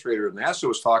administrator at NASA,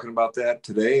 was talking about that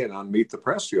today and on Meet the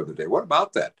Press the other day. What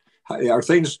about that? Are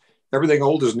everything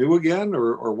old is new again,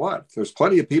 or what? There's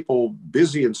plenty of people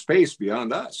busy in space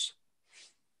beyond us.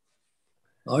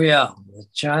 Oh, yeah. The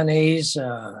Chinese,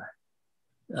 the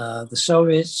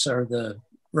Soviets or the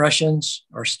Russians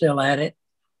are still at it.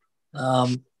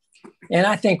 And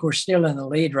I think we're still in the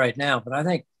lead right now, but I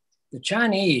think the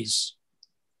Chinese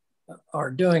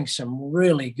are doing some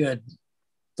really good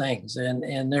things,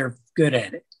 and they're good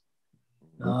at it.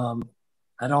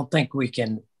 I don't think we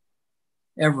can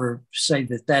ever say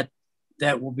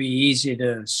that will be easy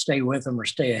to stay with them or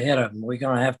stay ahead of them. We're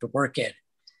going to have to work at it.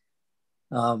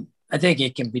 I think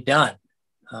it can be done.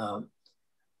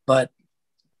 But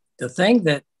the thing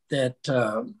that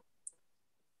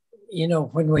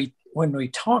when we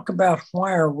talk about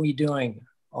why are we doing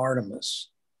Artemis,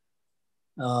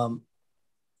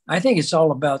 I think it's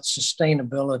all about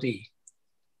sustainability,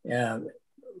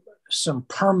 some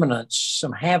permanence,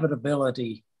 some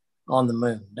habitability on the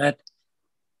moon.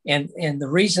 And the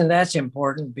reason that's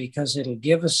important, because it'll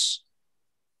give us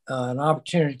an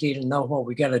opportunity to know what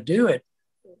we got to do it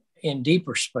in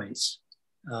deeper space,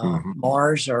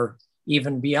 Mars or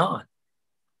even beyond.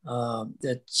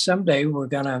 That someday we're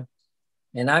gonna,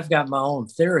 and I've got my own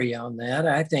theory on that.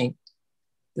 I think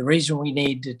the reason we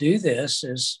need to do this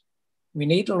is we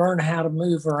need to learn how to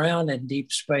move around in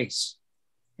deep space.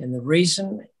 And the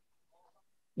reason,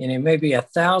 and it may be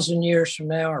 1,000 years from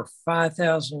now or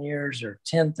 5,000 years or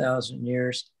 10,000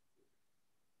 years,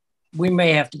 we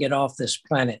may have to get off this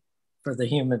planet for the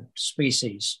human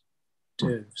species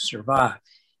to survive.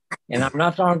 And I'm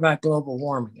not talking about global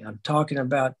warming. I'm talking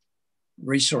about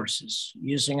resources,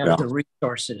 using up the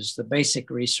resources, the basic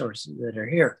resources that are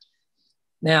here.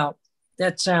 Now,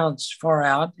 that sounds far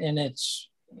out, and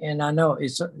I know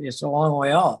it's a long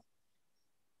way off,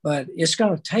 but it's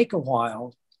going to take a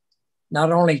while,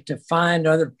 not only to find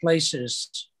other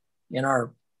places in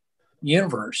our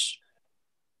universe,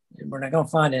 we're not going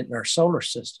to find it in our solar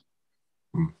system,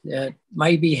 that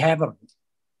may be habitable.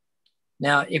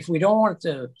 Now, if we don't want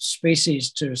the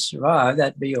species to survive,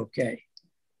 that'd be okay.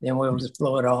 Then we'll just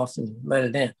blow it off and let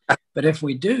it in. But if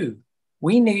we do,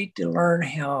 we need to learn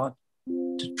how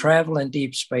to travel in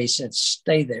deep space and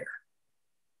stay there.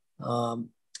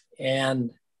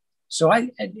 And so I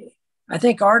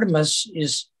think Artemis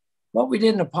is, what we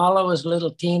did in Apollo is a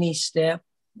little teeny step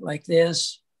like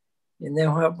this. And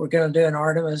then what we're going to do in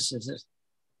Artemis is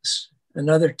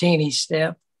another teeny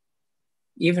step.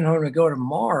 Even when we go to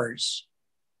Mars,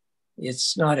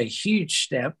 it's not a huge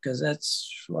step because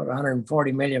that's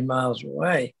 140 million miles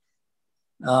away,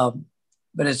 but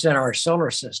it's in our solar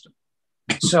system.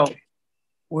 So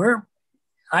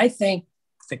I think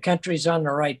the country's on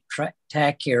the right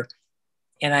track here.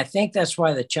 And I think that's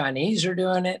why the Chinese are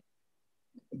doing it.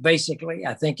 Basically,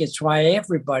 I think it's why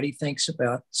everybody thinks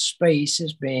about space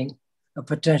as being a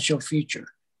potential future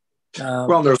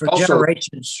Well, there's for also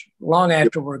generations long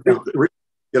after we're gone.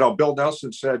 You know, Bill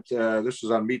Nelson said, this was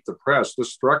on Meet the Press.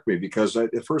 This struck me because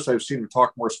at first I've seen him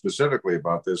talk more specifically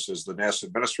about this as the NASA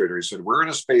administrator. He said, we're in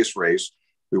a space race.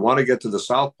 We want to get to the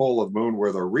South Pole of the moon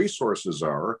where the resources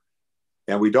are.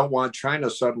 And we don't want China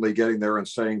suddenly getting there and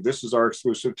saying, this is our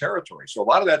exclusive territory. So a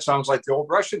lot of that sounds like the old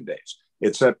Russian days.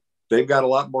 It's that they've got a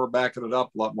lot more backing it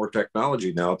up, a lot more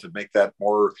technology now to make that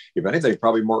more, if anything,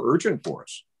 probably more urgent for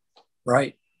us.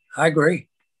 Right. I agree.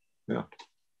 Yeah.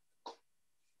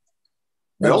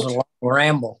 That was a long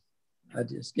ramble. I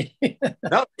just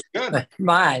no, good.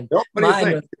 Mine. Bill, what do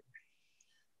you think?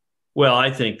 Well, I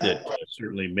think that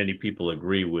certainly many people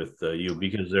agree with you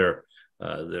because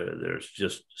there's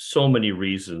just so many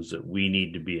reasons that we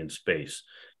need to be in space.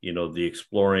 You know, the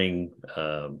exploring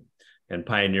and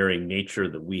pioneering nature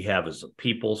that we have as a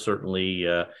people certainly,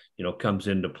 you know, comes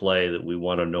into play, that we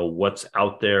want to know what's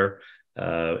out there.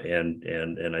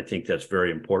 And I think that's very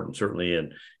important, certainly.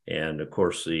 And of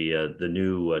course, the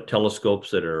new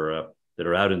telescopes that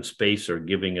are out in space are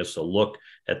giving us a look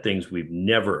at things we've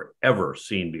never, ever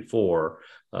seen before,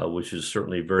 which is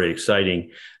certainly very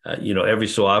exciting. You know, every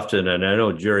so often, and I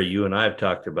know, Gerry, you and I have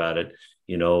talked about it,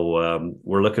 you know,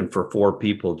 we're looking for 4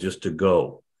 people just to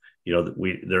go. You know,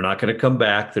 they're not going to come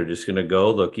back. They're just going to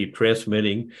go. They'll keep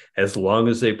transmitting as long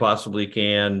as they possibly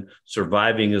can,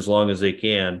 surviving as long as they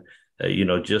can. You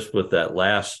know, just with that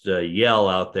last yell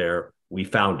out there, we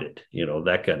found it, you know,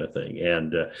 that kind of thing.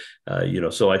 And, you know,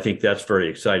 so I think that's very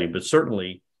exciting. But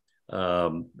certainly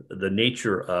the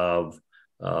nature of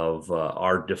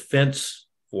our defense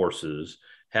forces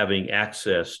having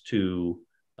access to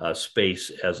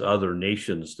space as other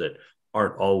nations that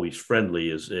aren't always friendly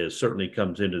is certainly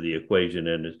comes into the equation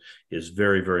and is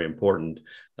very, very important.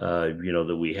 You know,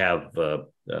 that we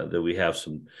have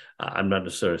some, I'm not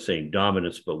necessarily saying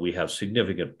dominance, but we have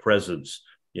significant presence,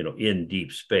 you know, in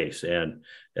deep space. And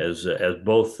as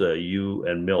both you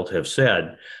and Milt have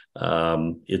said,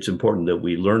 it's important that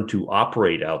we learn to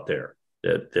operate out there.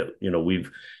 That you know,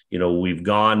 we've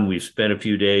gone, we've spent a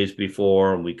few days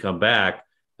before, and we come back.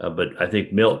 But I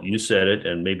think, Milt, you said it,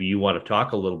 and maybe you want to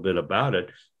talk a little bit about it,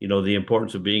 you know, the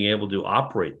importance of being able to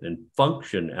operate and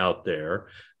function out there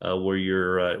where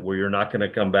you're not going to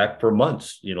come back for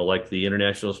months, you know, like the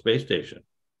International Space Station.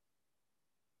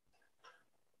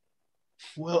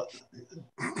 Well,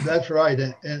 that's right.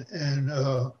 And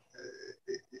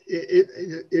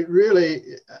it really,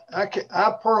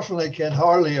 I personally can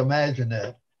hardly imagine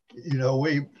that. You know,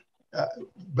 we,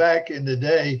 back in the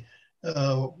day,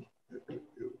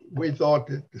 we thought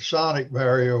that the sonic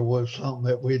barrier was something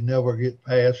that we'd never get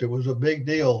past. It was a big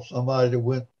deal, somebody that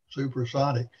went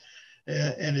supersonic.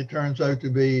 And it turns out to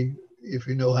be, if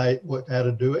you know how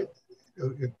to do it,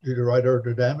 do the right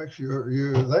aerodynamics,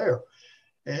 you're there.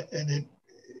 And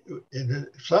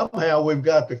somehow we've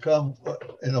got to come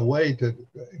in a way to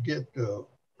get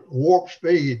warp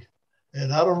speed.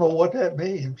 And I don't know what that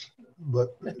means,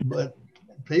 but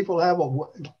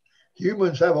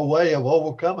humans have a way of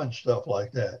overcoming stuff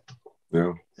like that.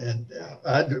 Yeah. And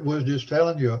I was just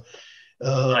telling you.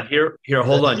 Here,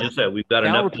 hold on just a second. We've got now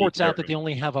enough. Reports out that they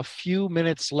only have a few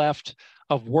minutes left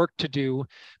of work to do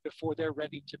before they're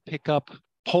ready to pick up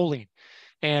polling.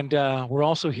 And we're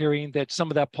also hearing that some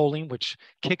of that polling, which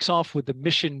kicks off with the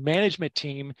mission management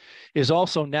team, is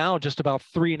also now just about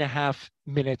 3.5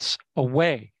 minutes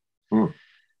away.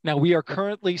 Now, we are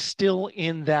currently still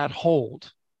in that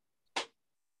hold.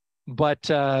 But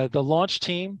the launch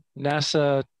team,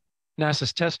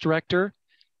 NASA's test director,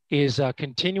 is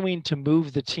continuing to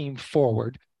move the team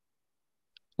forward.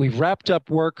 We've wrapped up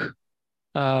work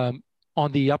on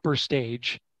the upper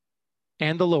stage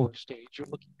and the lower stage. You're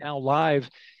looking now live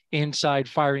inside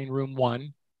firing room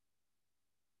 1,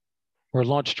 where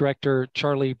launch director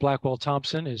Charlie Blackwell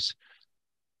Thompson is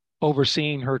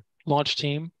overseeing her launch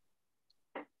team.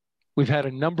 We've had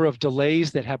a number of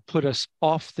delays that have put us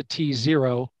off the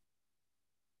T0,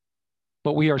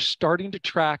 but we are starting to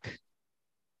track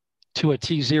to a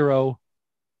T0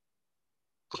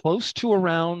 close to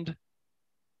around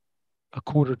a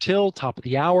quarter till, top of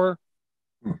the hour.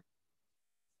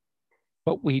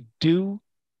 But we do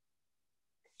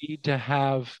need to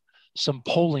have some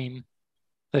polling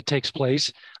that takes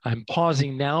place. I'm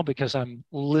pausing now because I'm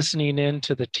listening in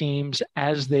to the teams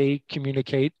as they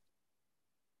communicate.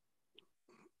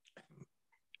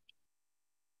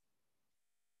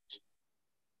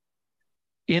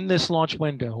 In this launch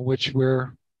window, which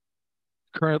we're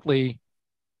currently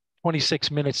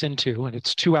 26 minutes into, and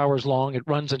it's 2 hours long, it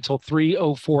runs until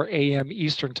 3:04 a.m.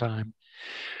 Eastern time.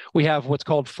 We have what's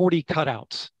called 40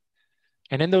 cutouts.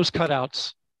 And in those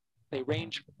cutouts, They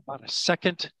range from about a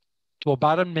second to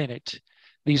about a minute.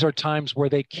 These are times where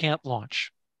they can't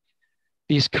launch.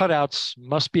 These cutouts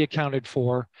must be accounted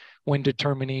for when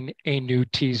determining a new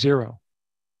T0.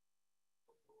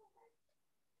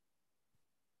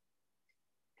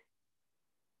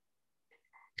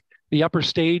 The upper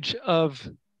stage of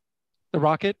the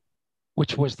rocket,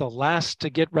 which was the last to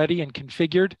get ready and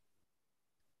configured,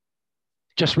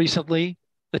 just recently,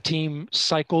 the team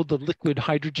cycled the liquid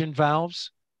hydrogen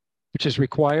valves, which is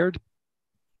required.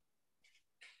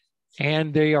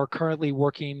 And they are currently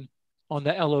working on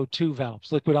the LO2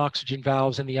 valves, liquid oxygen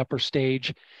valves in the upper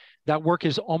stage. That work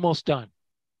is almost done.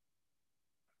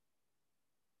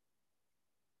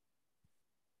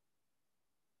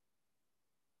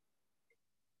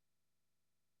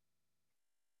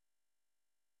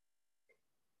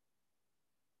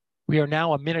 We are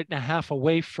now a minute and a half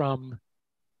away from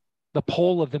the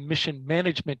pole of the mission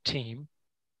management team,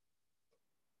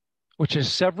 which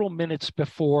is several minutes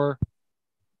before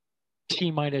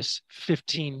T-minus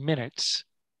 15 minutes.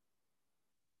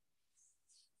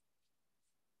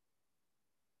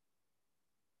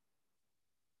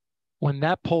 When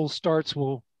that pole starts,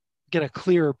 we'll get a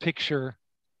clearer picture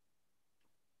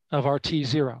of our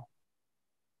T0.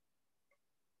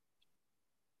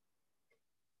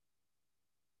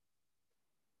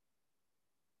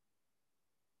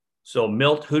 So,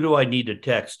 Milt, who do I need to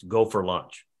text? Go for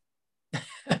launch.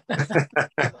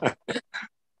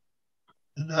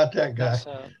 Not that guy.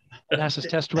 NASA's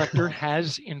test director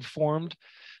has informed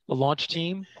the launch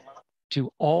team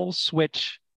to all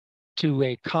switch to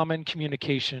a common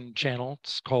communication channel.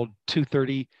 It's called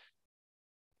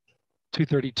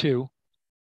 232.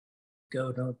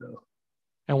 Go, don't go.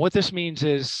 And what this means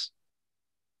is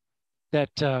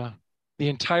that the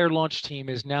entire launch team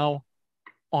is now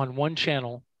on one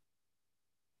channel,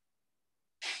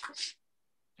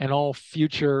 and all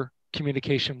future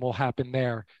communication will happen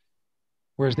there.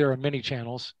 Whereas there are many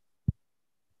channels.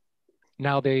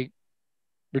 Now they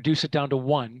reduce it down to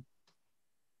one.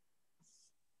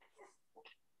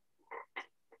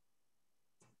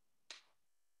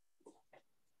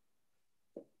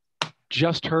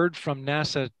 Just heard from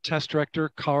NASA test director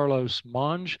Carlos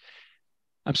Monge.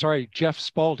 I'm sorry, Jeff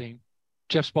Spaulding.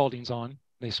 Jeff Spaulding's on.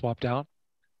 They swapped out.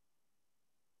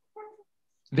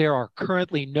 There are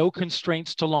currently no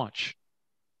constraints to launch.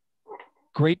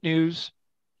 Great news.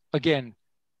 Again,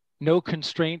 no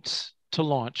constraints to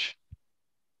launch.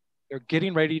 They're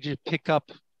getting ready to pick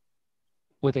up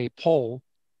with a poll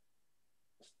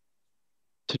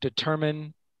to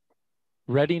determine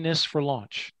readiness for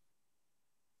launch.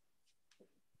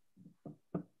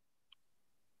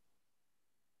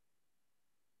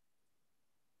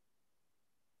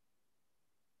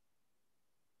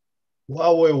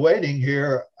 While we're waiting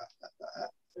here,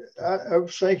 I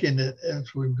was thinking that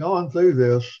as we've gone through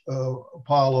this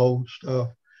Apollo stuff,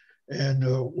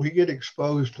 and we get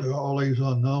exposed to all these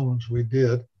unknowns we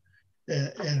did,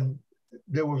 and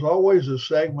there was always a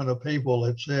segment of people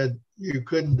that said you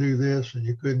couldn't do this and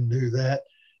you couldn't do that.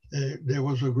 There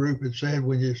was a group that said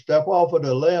when you step off of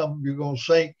the limb, you're going to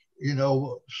sink, you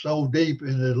know, so deep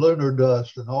in the lunar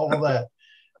dust and all of that.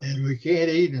 And we can't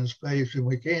eat in space, and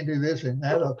we can't do this and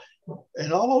that.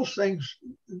 And all those things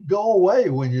go away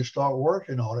when you start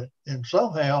working on it. And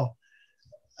somehow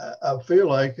I feel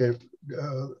like that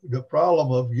the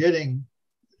problem of getting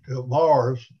to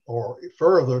Mars or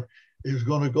further is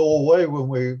going to go away when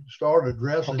we start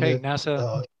addressing it. Okay,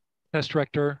 NASA test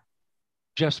director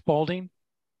Jeff Spaulding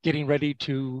getting ready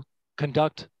to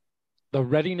conduct the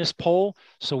readiness poll.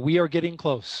 So we are getting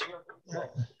close.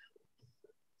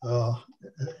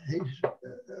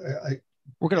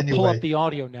 We're going to pull up the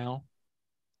audio now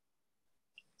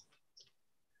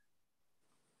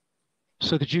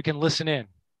so that you can listen in.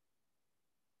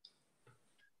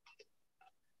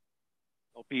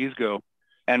 LPs go.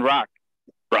 And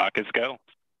rockets go.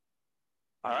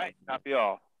 All right, copy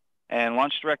all. And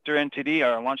Launch Director NTD,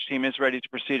 our launch team is ready to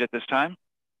proceed at this time.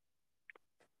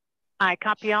 I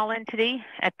copy all NTD.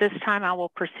 At this time, I will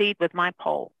proceed with my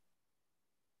poll.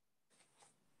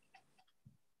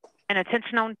 And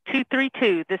attention on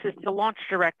 232, this is the launch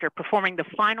director performing the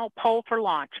final poll for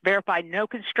launch. Verify no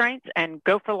constraints and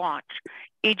go for launch.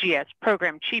 EGS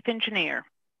Program Chief Engineer.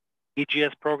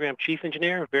 EGS Program Chief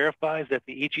Engineer verifies that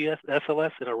the EGS,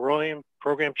 SLS, and Orion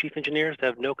Program Chief Engineers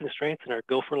have no constraints and are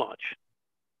go for launch.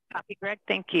 Copy, Greg.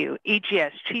 Thank you.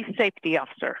 EGS Chief Safety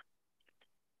Officer.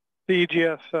 The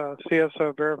EGS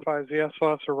CSO verifies the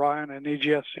SLS, Orion, and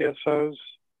EGS CSOs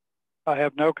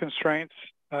have no constraints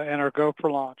and are go for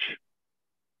launch.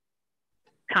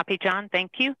 Copy, John.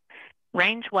 Thank you.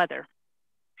 Range weather.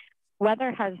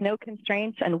 Weather has no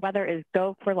constraints and weather is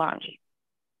go for launch.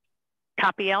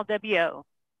 Copy LWO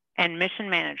and mission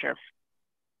manager.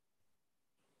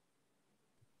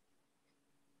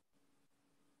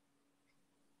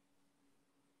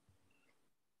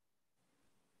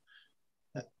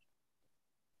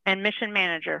 And mission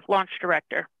manager, launch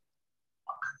director.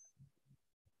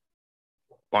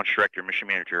 Launch director, mission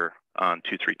manager on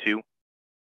 232.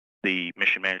 The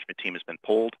mission management team has been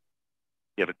polled.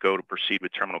 You have a go to proceed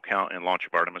with terminal count and launch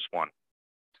of Artemis 1.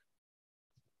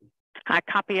 I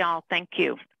copy all, thank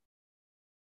you.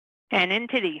 And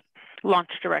NTD, launch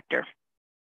director.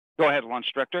 Go ahead,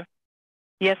 launch director.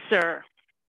 Yes, sir.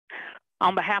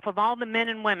 On behalf of all the men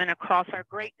and women across our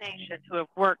great nation who have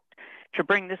worked to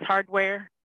bring this hardware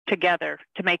together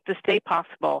to make this day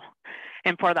possible,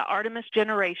 and for the Artemis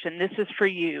generation, this is for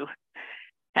you.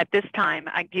 At this time,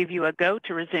 I give you a go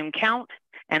to resume count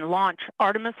and launch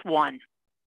Artemis 1.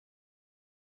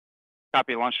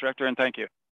 Copy, launch director, and thank you.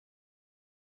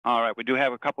 All right, we do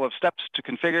have a couple of steps to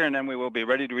configure, and then we will be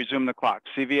ready to resume the clock.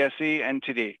 CVSE,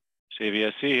 NTD.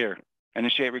 CVSE here.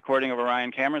 Initiate recording of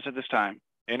Orion cameras at this time.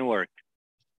 In work.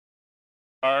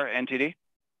 R, NTD.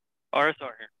 RSR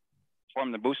here.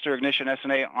 Form the booster ignition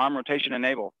SNA arm rotation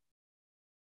enable.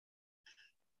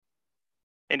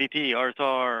 NDT,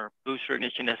 RSR, booster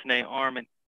ignition SNA arm and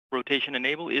rotation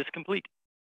enable is complete.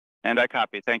 And I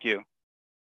copy, thank you.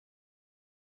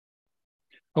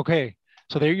 Okay,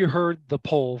 so there you heard the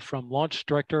poll from launch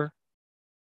director.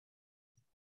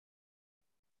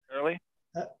 Early.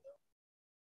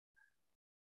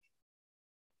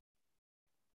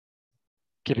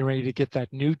 Getting ready to get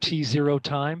that new T0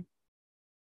 time.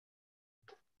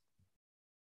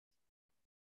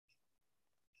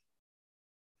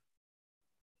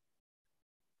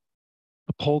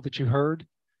 The poll that you heard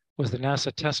was the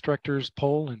NASA test director's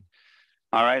poll. And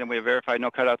all right, and we have verified no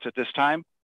cutouts at this time.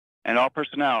 And all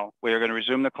personnel, we are going to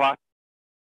resume the clock.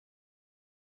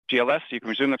 GLS, you can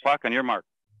resume the clock on your mark.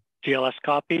 GLS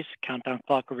copies. Countdown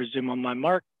clock will resume on my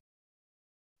mark.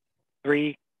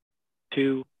 3,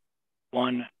 2,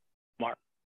 1, mark.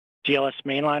 GLS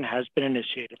mainline has been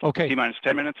initiated. Okay. T-minus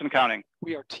 10 minutes and counting.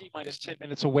 We are T-minus 10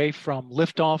 minutes away from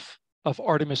liftoff of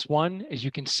Artemis 1. As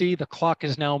you can see, the clock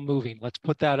is now moving. Let's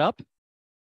put that up.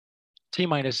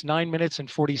 T-minus 9 minutes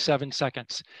and 47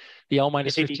 seconds. The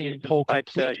L-minus 15 poll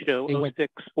complete. Show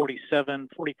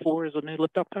 06:47:44 is the new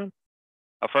liftoff time.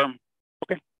 Affirm.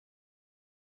 Okay.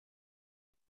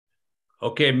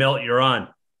 Okay, Milt, you're on.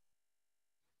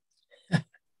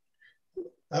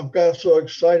 I got so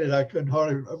excited I couldn't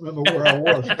hardly remember where I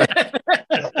was.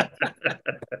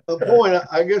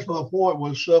 I guess my point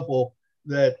was simple,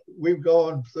 that we've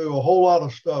gone through a whole lot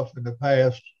of stuff in the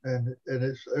past, and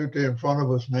it's out there in front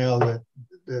of us now that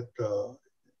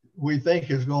we think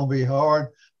is going to be hard,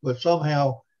 but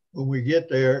somehow when we get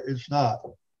there, it's not,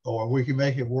 or we can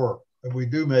make it work, and we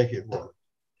do make it work.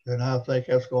 And I think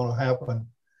that's going to happen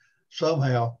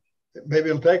somehow. Maybe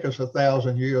it'll take us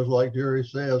 1,000 years, like Gerry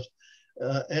says,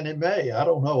 and it may. I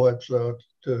don't know. It's to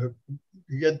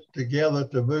get together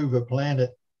to move a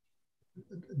planet.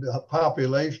 The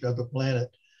population of the planet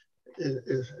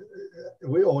is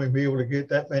we only be able to get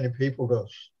that many people to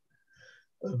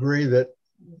agree that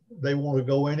they want to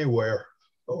go anywhere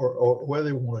or where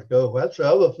they want to go. That's the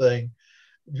other thing,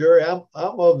 Gerry. I'm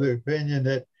of the opinion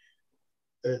that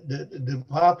the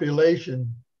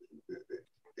population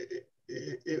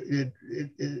it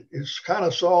kind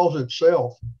of solves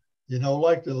itself. You know,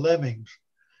 like the lemmings.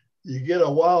 You get a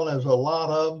while, there's a lot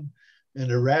of them, and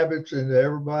the rabbits and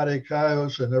everybody,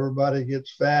 coyotes, and everybody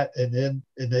gets fat, and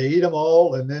they eat them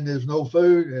all, and then there's no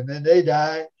food, and then they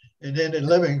die, and then the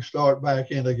lemmings start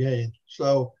back in again.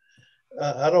 So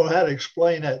I don't know how to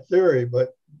explain that theory,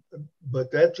 but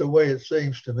that's the way it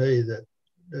seems to me,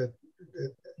 that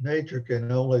nature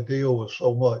can only deal with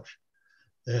so much,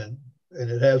 and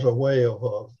it has a way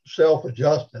of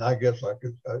self-adjusting, I guess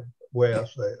way I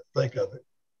say it, think of it.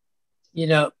 You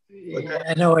know,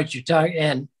 I know what you're talking,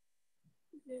 and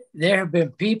there have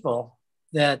been people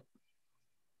that,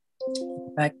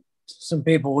 like some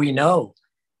people we know,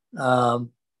 have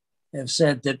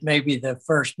said that maybe the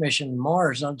first mission to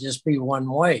Mars will just be one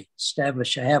way,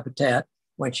 establish a habitat.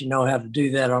 Once you know how to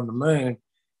do that on the moon,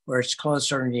 where it's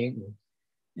closer and you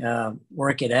can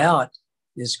work it out,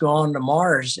 is go on to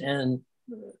Mars and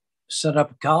set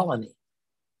up a colony.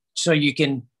 So you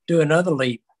can do another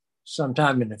leap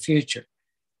sometime in the future.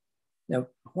 Now,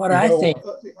 what I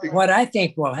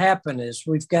think will happen is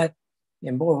we've got,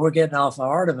 and boy, we're getting off of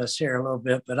Artemis here a little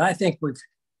bit, but I think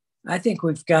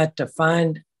we've got to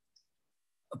find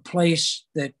a place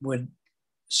that would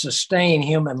sustain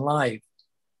human life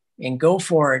and go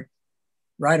for it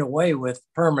right away with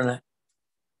permanent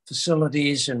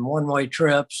facilities and one-way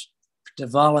trips to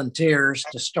volunteers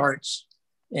to start,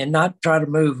 and not try to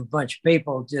move a bunch of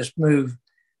people, just move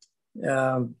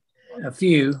a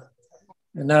few,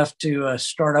 enough to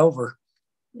start over.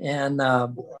 And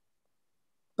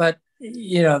but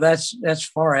you know, that's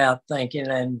far out thinking,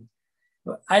 and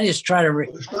I just try to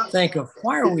think of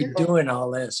why are we doing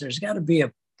all this. There's got to be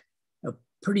a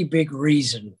pretty big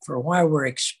reason for why we're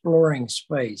exploring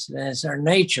space, and it's our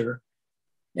nature.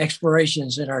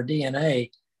 Exploration's in our DNA,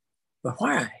 but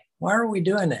why are we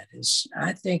doing that?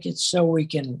 I think it's so we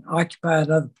can occupy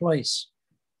another place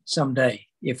someday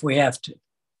if we have to,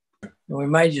 and we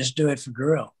might just do it for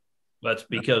drill. That's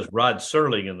because Rod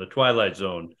Serling in the Twilight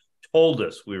Zone told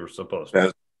us we were supposed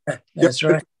to. That's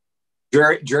right.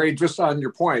 Gerry, just on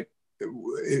your point,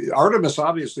 Artemis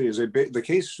obviously is the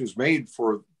case is made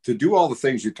to do all the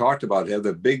things you talked about, have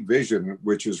the big vision,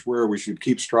 which is where we should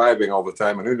keep striving all the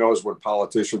time. And who knows what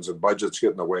politicians and budgets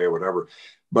get in the way or whatever.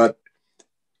 But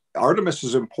Artemis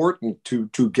is important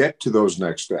to get to those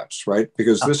next steps, right?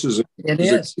 Because this is a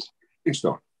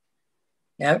stone.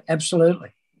 Yeah,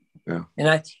 absolutely. Yeah.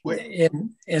 And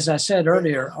as I said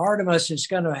earlier, Artemis is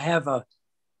going to have a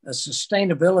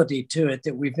sustainability to it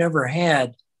that we've never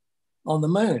had on the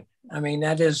moon. I mean,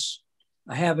 that is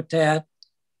a habitat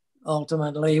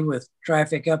ultimately with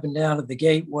traffic up and down to the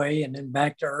gateway and then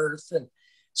back to Earth, and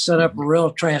set up a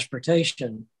real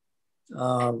transportation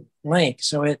link.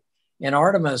 So and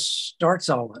Artemis starts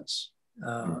all this.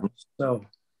 So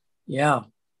yeah,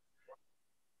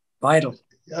 vital.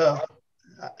 I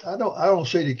don't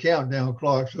see the countdown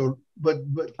clock. So, but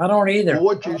I don't either.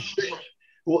 What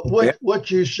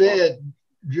you said,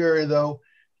 Gerry, though,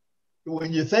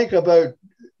 when you think about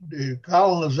the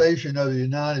colonization of the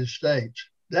United States,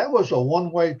 that was a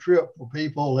one-way trip for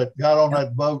people that got on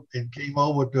that boat and came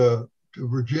over to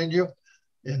Virginia,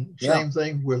 and same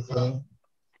thing with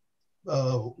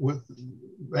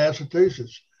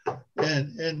Massachusetts.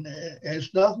 And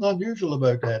it's nothing unusual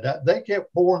about that. They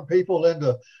kept pouring people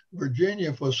into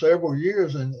Virginia for several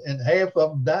years, and half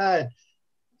of them died.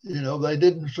 You know, they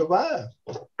didn't survive.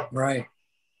 Right.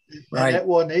 And that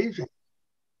wasn't easy.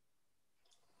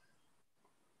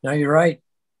 No, you're right.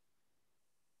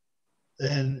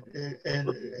 And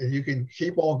you can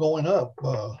keep on going up.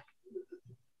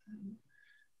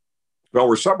 Well,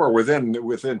 we're somewhere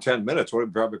within 10 minutes.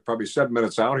 What, probably 7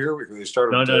 minutes out here. They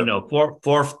started. No.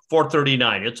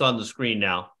 4:39. It's on the screen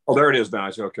now. Oh, there it is now.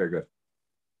 Okay, good.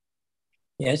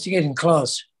 Yeah, it's getting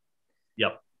close.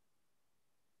 Yep.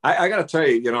 I got to tell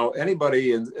you, you know,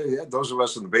 anybody, and those of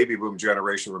us in the baby boom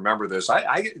generation remember this.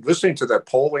 I listening to that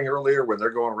polling earlier when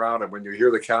they're going around, and when you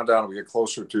hear the countdown, we get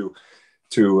closer to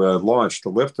launch, to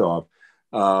liftoff.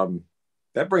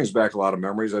 That brings back a lot of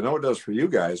memories. I know it does for you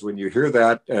guys when you hear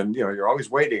that, and you know you're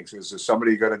always waiting. Is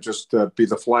somebody going to just be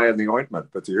the fly in the ointment?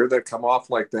 But to hear that come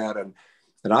off like that, and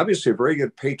obviously a very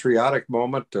good patriotic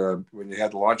moment when you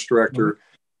had the launch director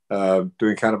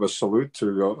doing kind of a salute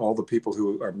to all the people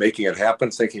who are making it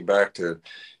happen. Thinking back to,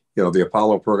 you know, the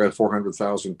Apollo program,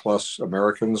 400,000 plus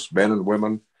Americans, men and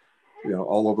women, you know,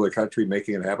 all over the country,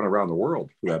 making it happen around the world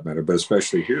for that matter, but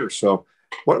especially here. So.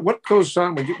 What goes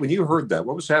on when you heard that?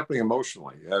 What was happening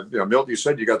emotionally? You know, Milt, you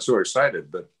said you got so excited,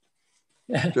 but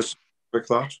just quick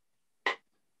thoughts.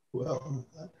 Well,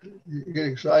 you get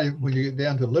excited when you get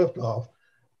down to liftoff,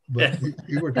 but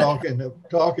you were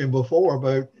talking before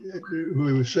about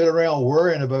we would sit around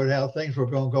worrying about how things were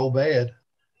going to go bad,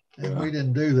 and we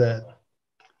didn't do that.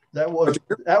 That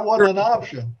wasn't an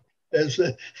option, as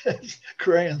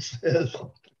Cran says.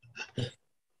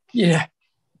 Yeah,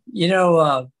 you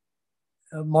know.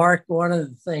 Mark, one of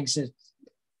the things that's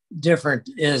different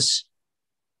is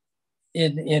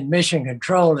in mission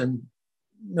control, and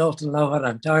Milton know what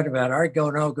I'm talking about. Our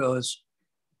go-no-goes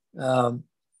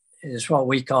is what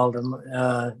we called them.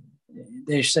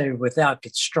 They say without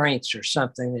constraints or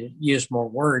something. They use more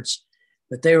words,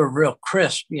 but they were real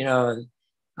crisp. You know,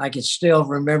 I can still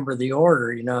remember the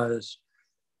order. You know, it's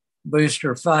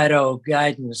booster, FIDO,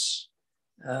 guidance,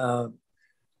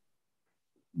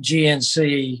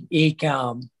 GNC,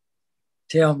 ECOM,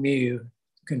 TELMU,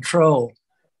 control,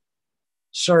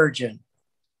 surgeon,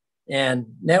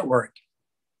 and network.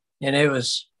 And it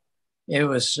was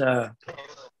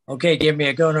okay, give me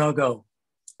a go, no go.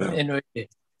 And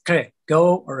okay,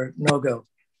 go or no go.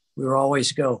 We were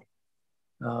always go.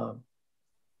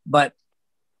 But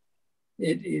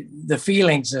the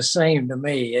feeling's the same to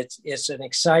me. It's an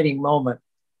exciting moment.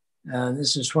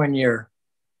 This is when your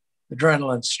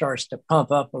adrenaline starts to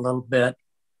pump up a little bit.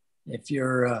 If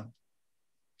you're,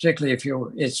 particularly if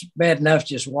it's bad enough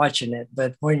just watching it,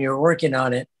 but when you're working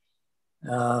on it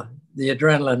the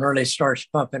adrenaline really starts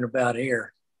pumping about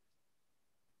here.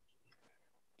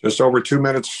 Just over 2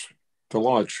 minutes to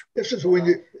launch. This is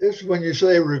when you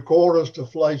say record us to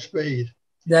flight speed.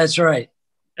 That's right.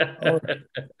 The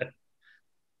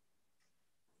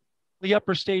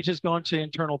upper stage has gone to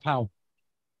internal power.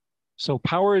 So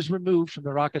power is removed from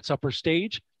the rocket's upper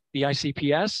stage, the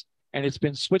ICPS, and it's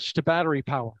been switched to battery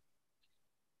power.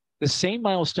 The same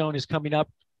milestone is coming up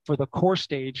for the core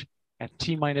stage at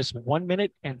T-minus 1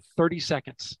 minute and 30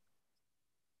 seconds.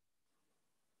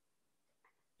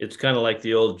 It's kind of like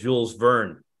the old Jules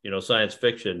Verne, science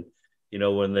fiction,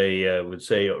 when they would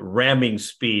say ramming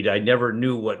speed. I never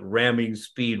knew what ramming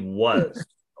speed was.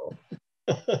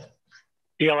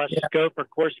 GLS scope or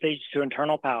core stage to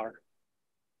internal power.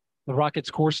 The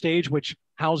rocket's core stage, which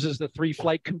houses the 3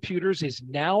 flight computers, is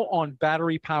now on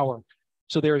battery power.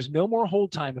 So there is no more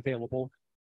hold time available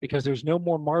because there's no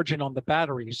more margin on the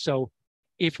batteries. So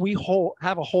if we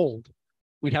have a hold,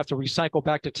 we'd have to recycle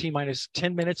back to T-minus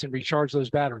 10 minutes and recharge those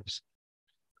batteries.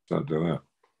 Don't do that.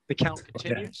 The count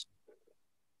continues.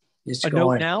 It's a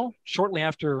going. note now, shortly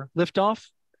after liftoff.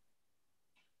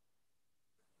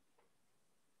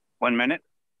 1 minute.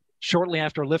 Shortly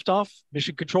after liftoff,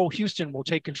 Mission Control Houston will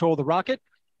take control of the rocket,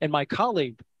 and my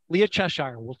colleague, Leah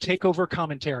Cheshire, will take over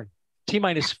commentary.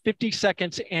 T-minus 50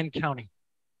 seconds and counting.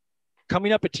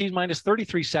 Coming up at T-minus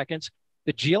 33 seconds,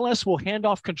 the GLS will hand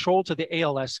off control to the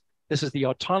ALS. This is the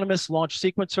autonomous launch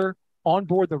sequencer. On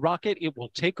board the rocket, it will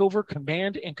take over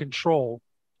command and control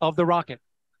of the rocket.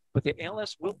 But the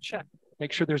ALS will check,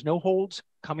 make sure there's no holds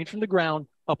coming from the ground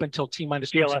up until T-minus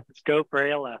 2 GLS, seconds. go for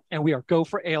ALS. And we are go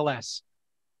for ALS.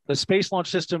 The Space Launch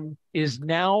System is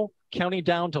now counting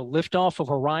down to liftoff of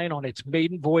Orion on its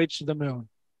maiden voyage to the moon.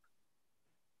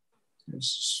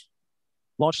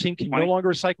 Launch team can no longer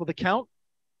recycle the count.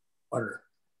 Water.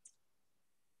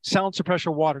 Sound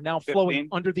suppressor water now 15. flowing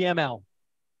under the ML.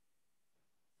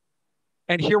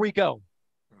 And here we go.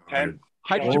 10.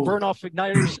 Hydrogen burn-off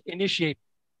igniters initiate.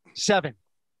 7,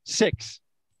 6,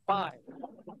 5.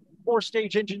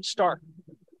 4-stage engine start.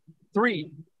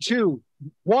 3, 2,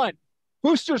 1.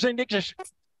 Boosters in ignition.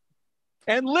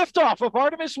 And liftoff of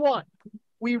Artemis 1.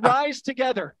 We rise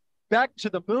together back to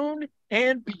the moon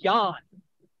and beyond.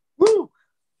 Woo!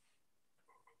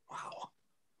 Wow.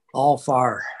 All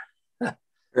far. Yeah,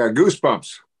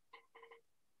 goosebumps.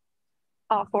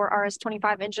 All 4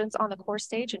 RS-25 engines on the core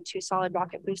stage and 2 solid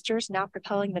rocket boosters now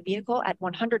propelling the vehicle at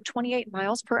 128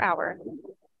 miles per hour.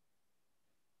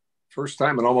 First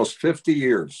time in almost 50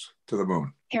 years to the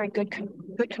moon. Hearing good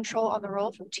control on the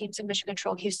roll from teams in Mission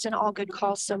Control Houston. All good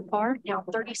calls so far. Now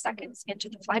 30 seconds into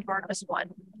the flight of Artemis 1.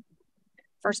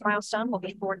 First milestone will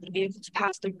be for the vehicle to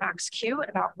pass through max Q at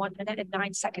about 1 minute and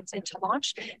 9 seconds into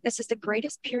launch. This is the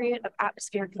greatest period of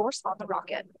atmospheric force on the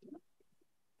rocket.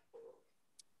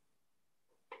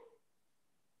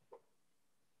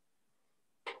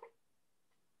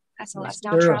 SLS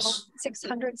now travels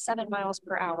 607 miles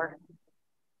per hour.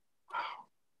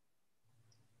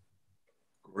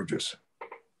 Gorgeous.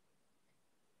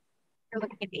 You're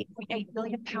looking at 8.8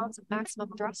 billion pounds of maximum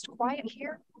thrust. Quiet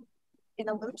here in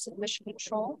the loops of Mission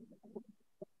Control.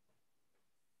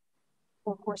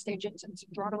 4 core stage engines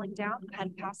throttling down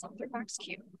and passing through max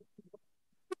Q.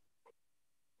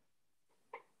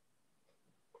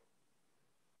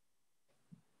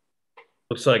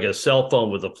 Looks like a cell phone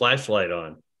with a flashlight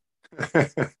on. I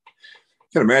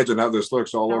can imagine how this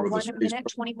looks all Now over the 1 space. minute,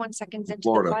 21 seconds into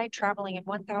Florida. the flight, traveling at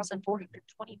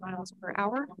 1,420 miles per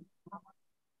hour.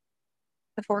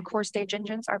 The 4 core stage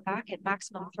engines are back at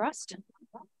maximum thrust.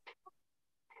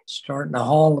 Starting to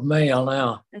haul the mail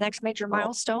now. The next major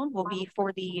milestone will be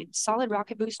for the solid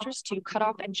rocket boosters to cut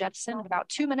off and jettison in about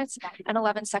 2 minutes and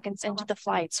 11 seconds into the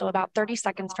flight, so about 30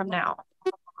 seconds from now.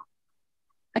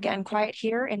 Again, quiet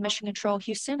here in Mission Control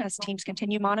Houston as teams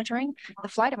continue monitoring the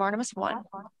flight of Artemis 1.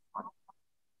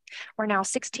 We're now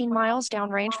 16 miles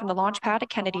downrange from the launch pad at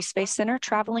Kennedy Space Center,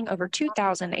 traveling over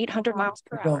 2,800 miles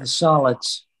per We're hour. going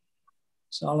solids.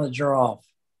 Solids are off.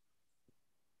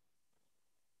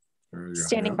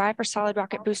 Standing by for solid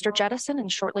rocket booster jettison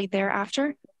and shortly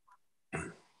thereafter.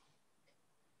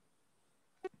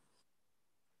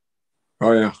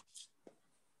 Oh, yeah.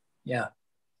 Yeah.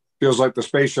 Feels like the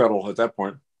space shuttle at that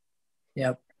point.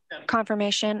 Yep.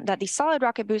 Confirmation that the solid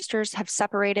rocket boosters have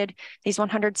separated these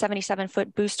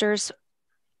 177-foot boosters.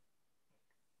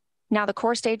 Now the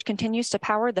core stage continues to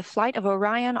power the flight of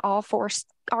Orion, all 4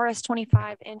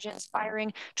 RS-25 engines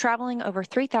firing, traveling over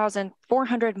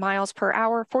 3,400 miles per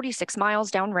hour, 46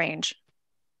 miles downrange.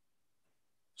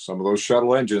 Some of those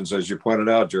shuttle engines, as you pointed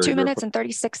out, Gerry. 2 minutes and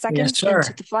 36 seconds sir.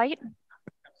 into the flight.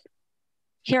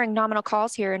 Hearing nominal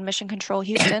calls here in Mission Control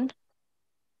Houston.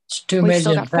 It's 2 We've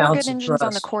still million got 4 pounds good of engines on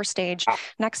the thrust. core stage.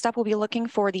 Next up, we'll be looking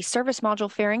for the service module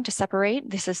fairing to separate.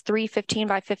 This is 3 15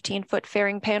 by 15 foot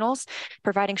fairing panels,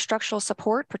 providing structural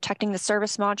support, protecting the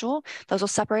service module. Those will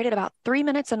separate at about 3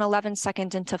 minutes and 11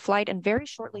 seconds into flight, and very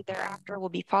shortly thereafter will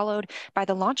be followed by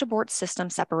the launch abort system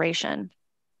separation.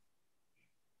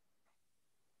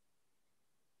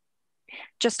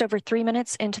 Just over 3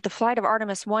 minutes into the flight of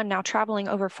Artemis 1, now traveling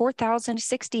over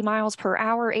 4,060 miles per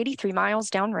hour, 83 miles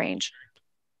downrange.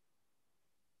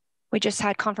 We just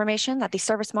had confirmation that the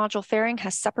service module fairing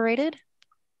has separated.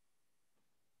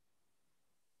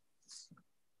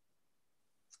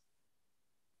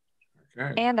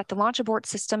 Okay. And that the launch abort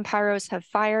system pyros have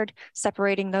fired,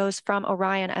 separating those from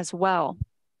Orion as well.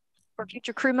 For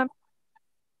future crew members,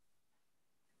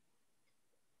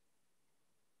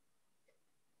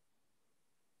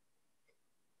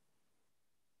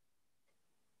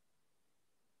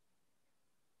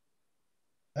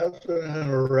 That's an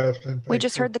interesting picture. We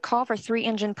just heard the call for 3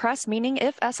 engine press, meaning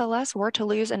if SLS were to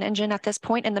lose an engine at this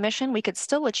point in the mission, we could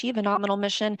still achieve a nominal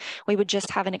mission. We would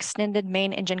just have an extended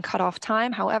main engine cutoff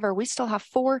time. However, we still have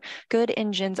 4 good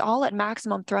engines, all at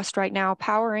maximum thrust right now,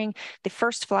 powering the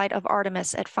first flight of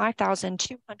Artemis at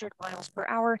 5,200 miles per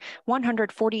hour,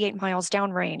 148 miles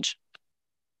downrange.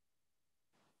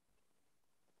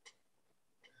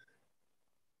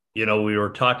 You know, we were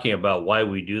talking about why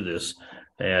we do this.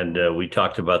 And we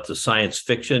talked about the science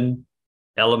fiction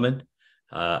element.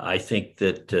 I think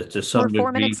that to some degree... We're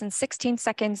 4 minutes and 16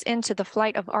 seconds into the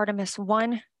flight of Artemis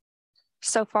 1.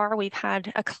 So far, we've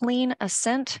had a clean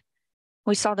ascent.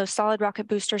 We saw those solid rocket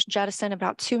boosters jettison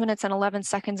about 2 minutes and 11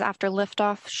 seconds after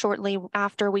liftoff. Shortly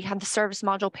after, we had the service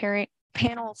module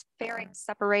panels fairings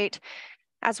separate,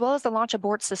 as well as the launch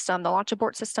abort system. The launch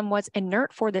abort system was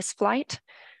inert for this flight,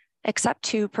 except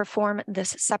to perform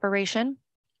this separation.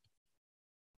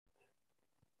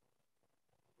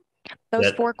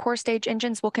 Those 4 core stage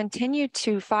engines will continue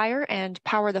to fire and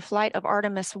power the flight of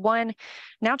Artemis 1,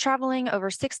 now traveling over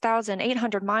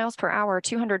 6,800 miles per hour,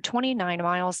 229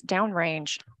 miles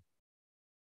downrange.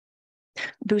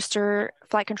 Booster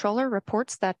flight controller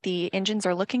reports that the engines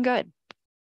are looking good.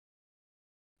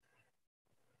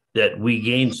 That we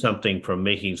gained something from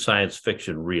making science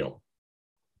fiction real.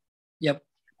 Yep.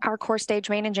 Our core stage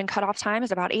main engine cutoff time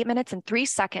is about 8 minutes and 3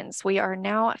 seconds. We are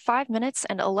now at 5 minutes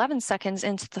and 11 seconds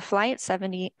into the flight,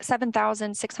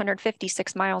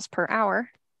 7,656 miles per hour.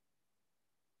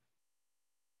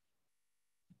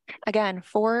 Again,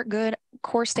 4 good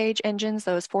core stage engines,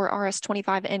 those 4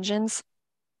 RS-25 engines.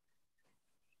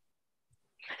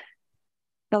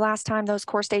 The last time those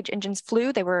core stage engines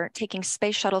flew, they were taking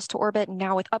space shuttles to orbit, and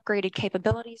now with upgraded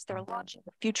capabilities, they're launching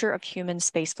the future of human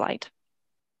spaceflight.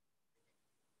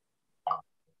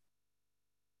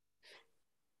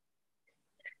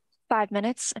 Five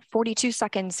minutes, 42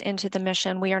 seconds into the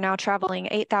mission, we are now traveling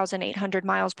 8,800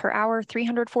 miles per hour,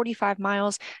 345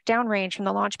 miles downrange from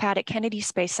the launch pad at Kennedy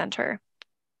Space Center.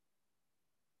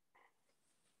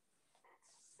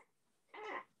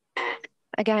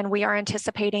 Again, we are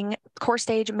anticipating core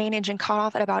stage main engine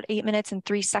cutoff at about 8 minutes and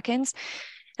 3 seconds.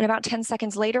 And about 10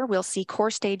 seconds later, we'll see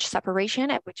core stage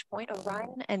separation, at which point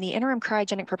Orion and the interim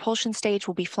cryogenic propulsion stage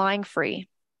will be flying free.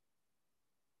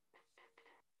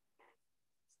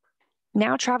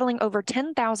 Now traveling over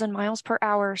 10,000 miles per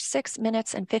hour, 6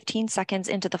 minutes and 15 seconds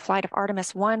into the flight of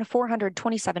Artemis 1,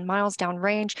 427 miles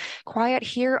downrange. Quiet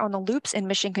here on the loops in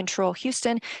Mission Control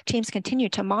Houston. Teams continue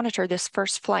to monitor this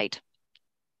first flight.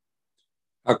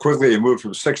 How quickly it moved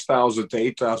from 6,000 to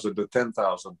 8,000 to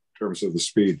 10,000 in terms of the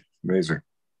speed. Amazing.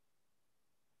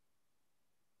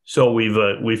 So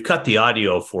we've cut the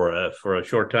audio for a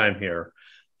short time here.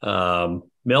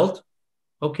 Milt,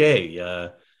 okay,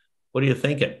 what are you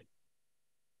thinking?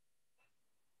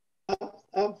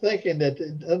 I'm thinking that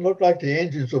it doesn't look like the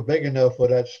engines are big enough for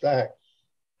that stack,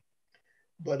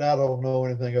 but I don't know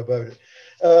anything about it.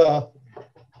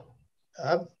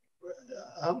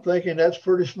 I'm thinking that's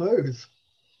pretty smooth.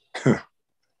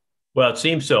 Well, it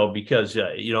seems so because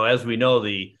you know, as we know,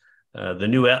 the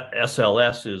new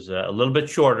SLS is a little bit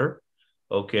shorter,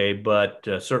 okay, but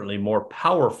certainly more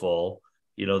powerful,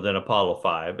 you know, than Apollo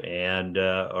 5 and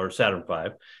or Saturn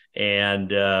 5,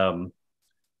 and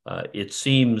it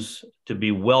seems to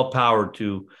be well powered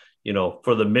to, you know,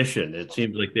 for the mission. It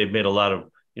seems like they've made a lot of,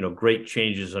 you know, great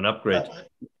changes and upgrades.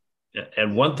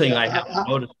 And one thing I haven't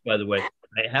noticed, by the way,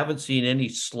 I haven't seen any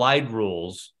slide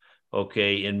rules,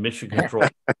 okay, in mission control.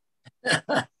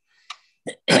 I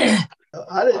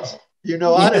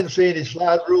didn't see any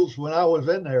slide rules when I was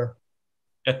in there.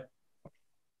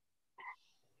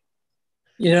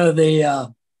 You know,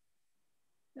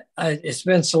 it's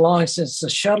been so long since the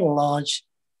shuttle launch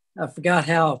I forgot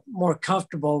how more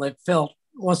comfortable it felt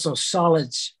once those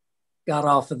solids got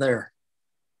off of there.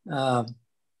 You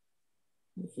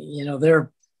know,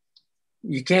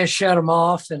 you can't shut them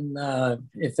off, and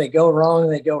if they go wrong,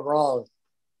 they go wrong.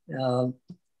 And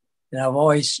I've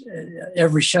always,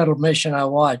 every shuttle mission I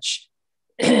watched,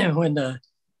 when the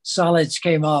solids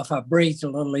came off, I breathed a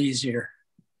little easier.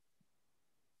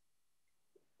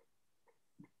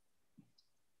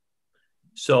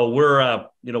 So we're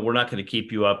not going to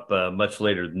keep you up much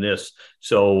later than this.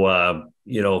 So,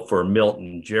 for Milt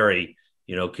and Gerry,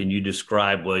 can you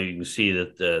describe, well, you can see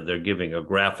that they're giving a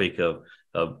graphic of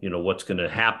what's going to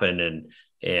happen.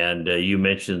 And you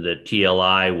mentioned that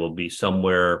TLI will be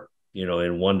somewhere,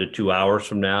 in 1 to 2 hours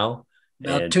from now.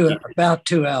 About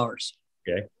 2 hours.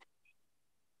 Okay.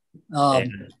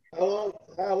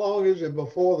 How long is it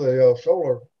before the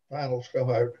solar panels come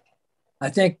out? I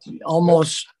think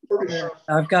almost,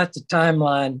 I've got the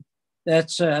timeline.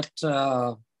 That's at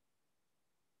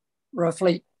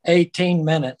roughly 18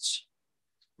 minutes.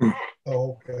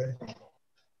 Oh, okay.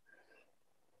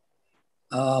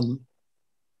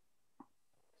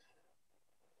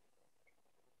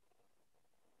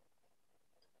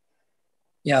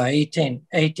 Yeah, 18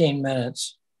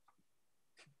 minutes.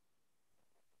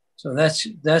 So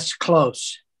that's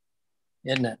close,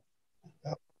 isn't it?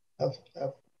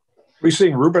 We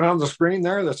seeing Ruben on the screen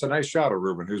there? That's a nice shot of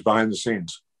Ruben, who's behind the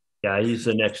scenes. Yeah, he's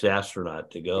the next astronaut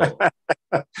to go.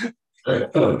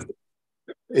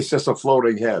 It's just a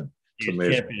floating head. He's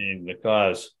championing the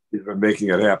cause. He's been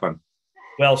making it happen.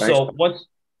 Well, Thanks.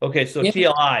 So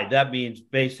TLI, that means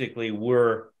basically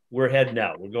we're heading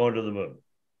out. We're going to the moon.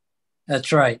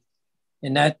 That's right.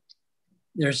 And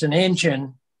there's an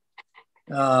engine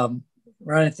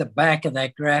right at the back of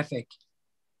that graphic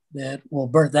that will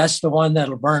burn. That's the one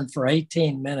that'll burn for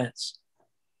 18 minutes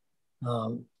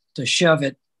to shove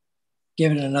it,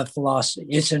 give it enough velocity.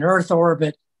 It's in Earth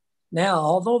orbit now,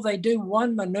 although they do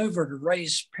one maneuver to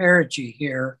raise perigee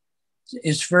here.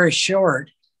 It's very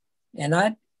short. And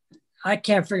I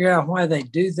can't figure out why they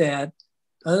do that,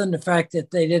 other than the fact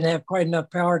that they didn't have quite enough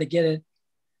power to get it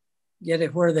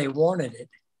where they wanted it.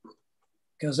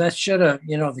 Because that should have,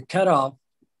 the cutoff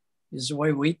is the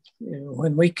way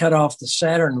when we cut off the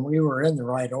Saturn, we were in the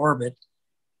right orbit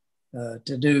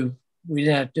we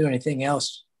didn't have to do anything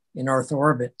else in Earth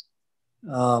orbit.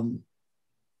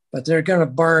 But they're going to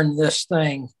burn this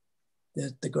thing,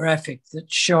 the graphic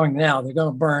that's showing now, they're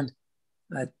going to burn,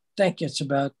 I think it's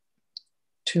about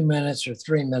 2 minutes or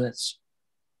 3 minutes.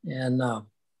 And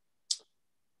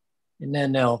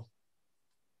then they'll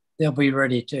be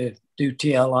ready to do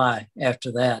TLI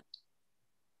after that.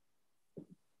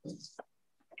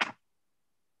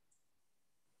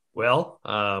 Well,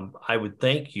 I would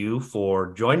thank you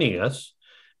for joining us.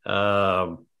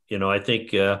 I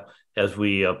think as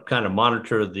we kind of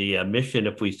monitor the mission,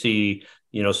 if we see,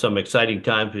 some exciting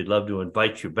times, we'd love to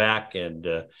invite you back, and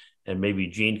maybe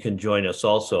Gene can join us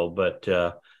also. But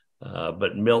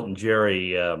Milt and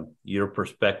Gerry, your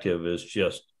perspective is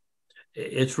just,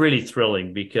 it's really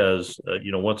thrilling because,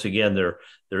 once again,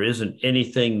 there isn't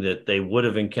anything that they would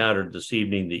have encountered this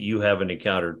evening that you haven't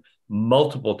encountered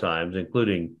multiple times,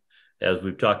 including, as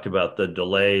we've talked about, the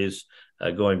delays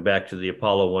going back to the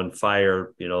Apollo 1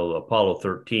 fire, Apollo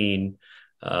 13.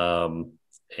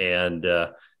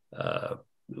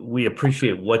 We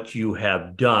appreciate what you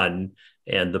have done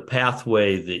and the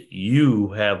pathway that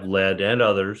you have led, and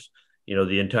others,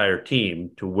 the entire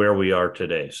team, to where we are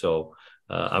today. So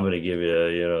I'm going to give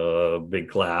you a big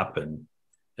clap and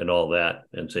all that,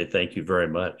 and say thank you very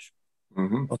much.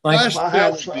 Mm-hmm. Well,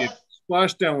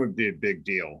 Splashdown would be a big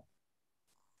deal.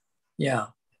 Yeah.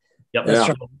 Yep. That's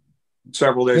right.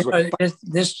 Several days.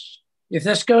 If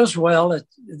this goes well,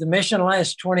 the mission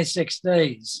lasts 26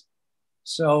 days.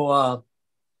 So,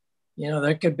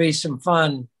 there could be some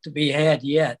fun to be had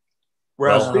yet.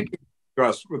 Well, speaking of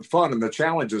us with fun and the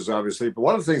challenges, obviously, but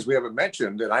one of the things we haven't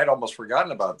mentioned, and I'd almost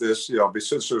forgotten about this,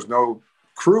 since there's no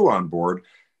crew on board,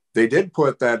 they did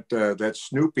put that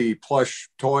Snoopy plush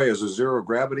toy as a zero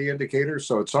gravity indicator.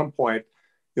 So at some point,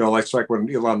 it's like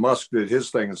when Elon Musk did his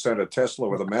thing and sent a Tesla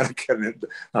with a mannequin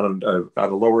on a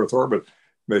low Earth orbit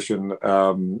mission,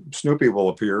 Snoopy will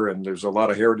appear, and there's a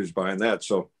lot of heritage behind that.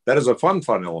 So that is a fun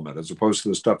element, as opposed to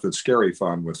the stuff that's scary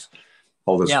fun with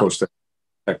all this supposed to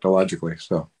technologically.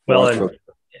 So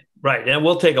right, and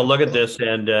we'll take a look at this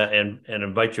and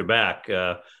invite you back.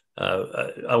 I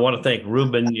want to thank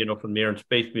Ruben, from the Air and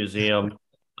Space Museum,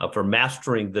 for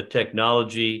mastering the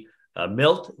technology.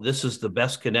 Milt, this is the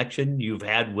best connection you've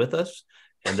had with us,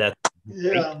 and that's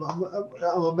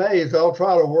I'm amazed. I'll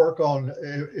try to work on,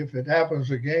 if it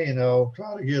happens again, I'll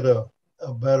try to get a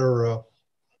better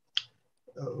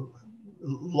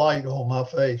light on my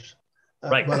face.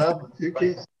 Right. But you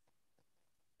can't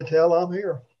tell I'm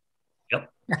here.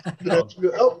 Yep. That's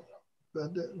good. Oh,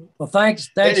 well, thanks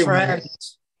anyway, for having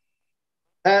us.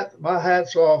 My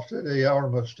hat's off to the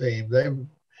Artemis team.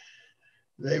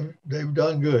 They've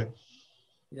done good.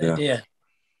 They did.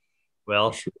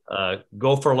 Well,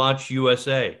 go for launch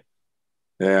USA.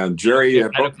 And Gerry, I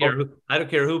don't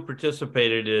care who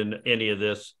participated in any of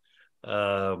this.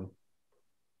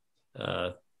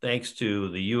 Thanks to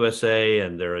the USA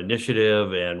and their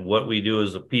initiative and what we do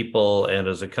as a people and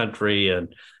as a country,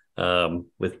 and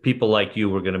with people like you,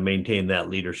 we're going to maintain that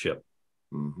leadership.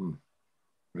 Mm-hmm.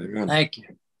 Amen. Thank you.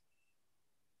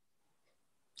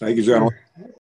 Thank you, gentlemen.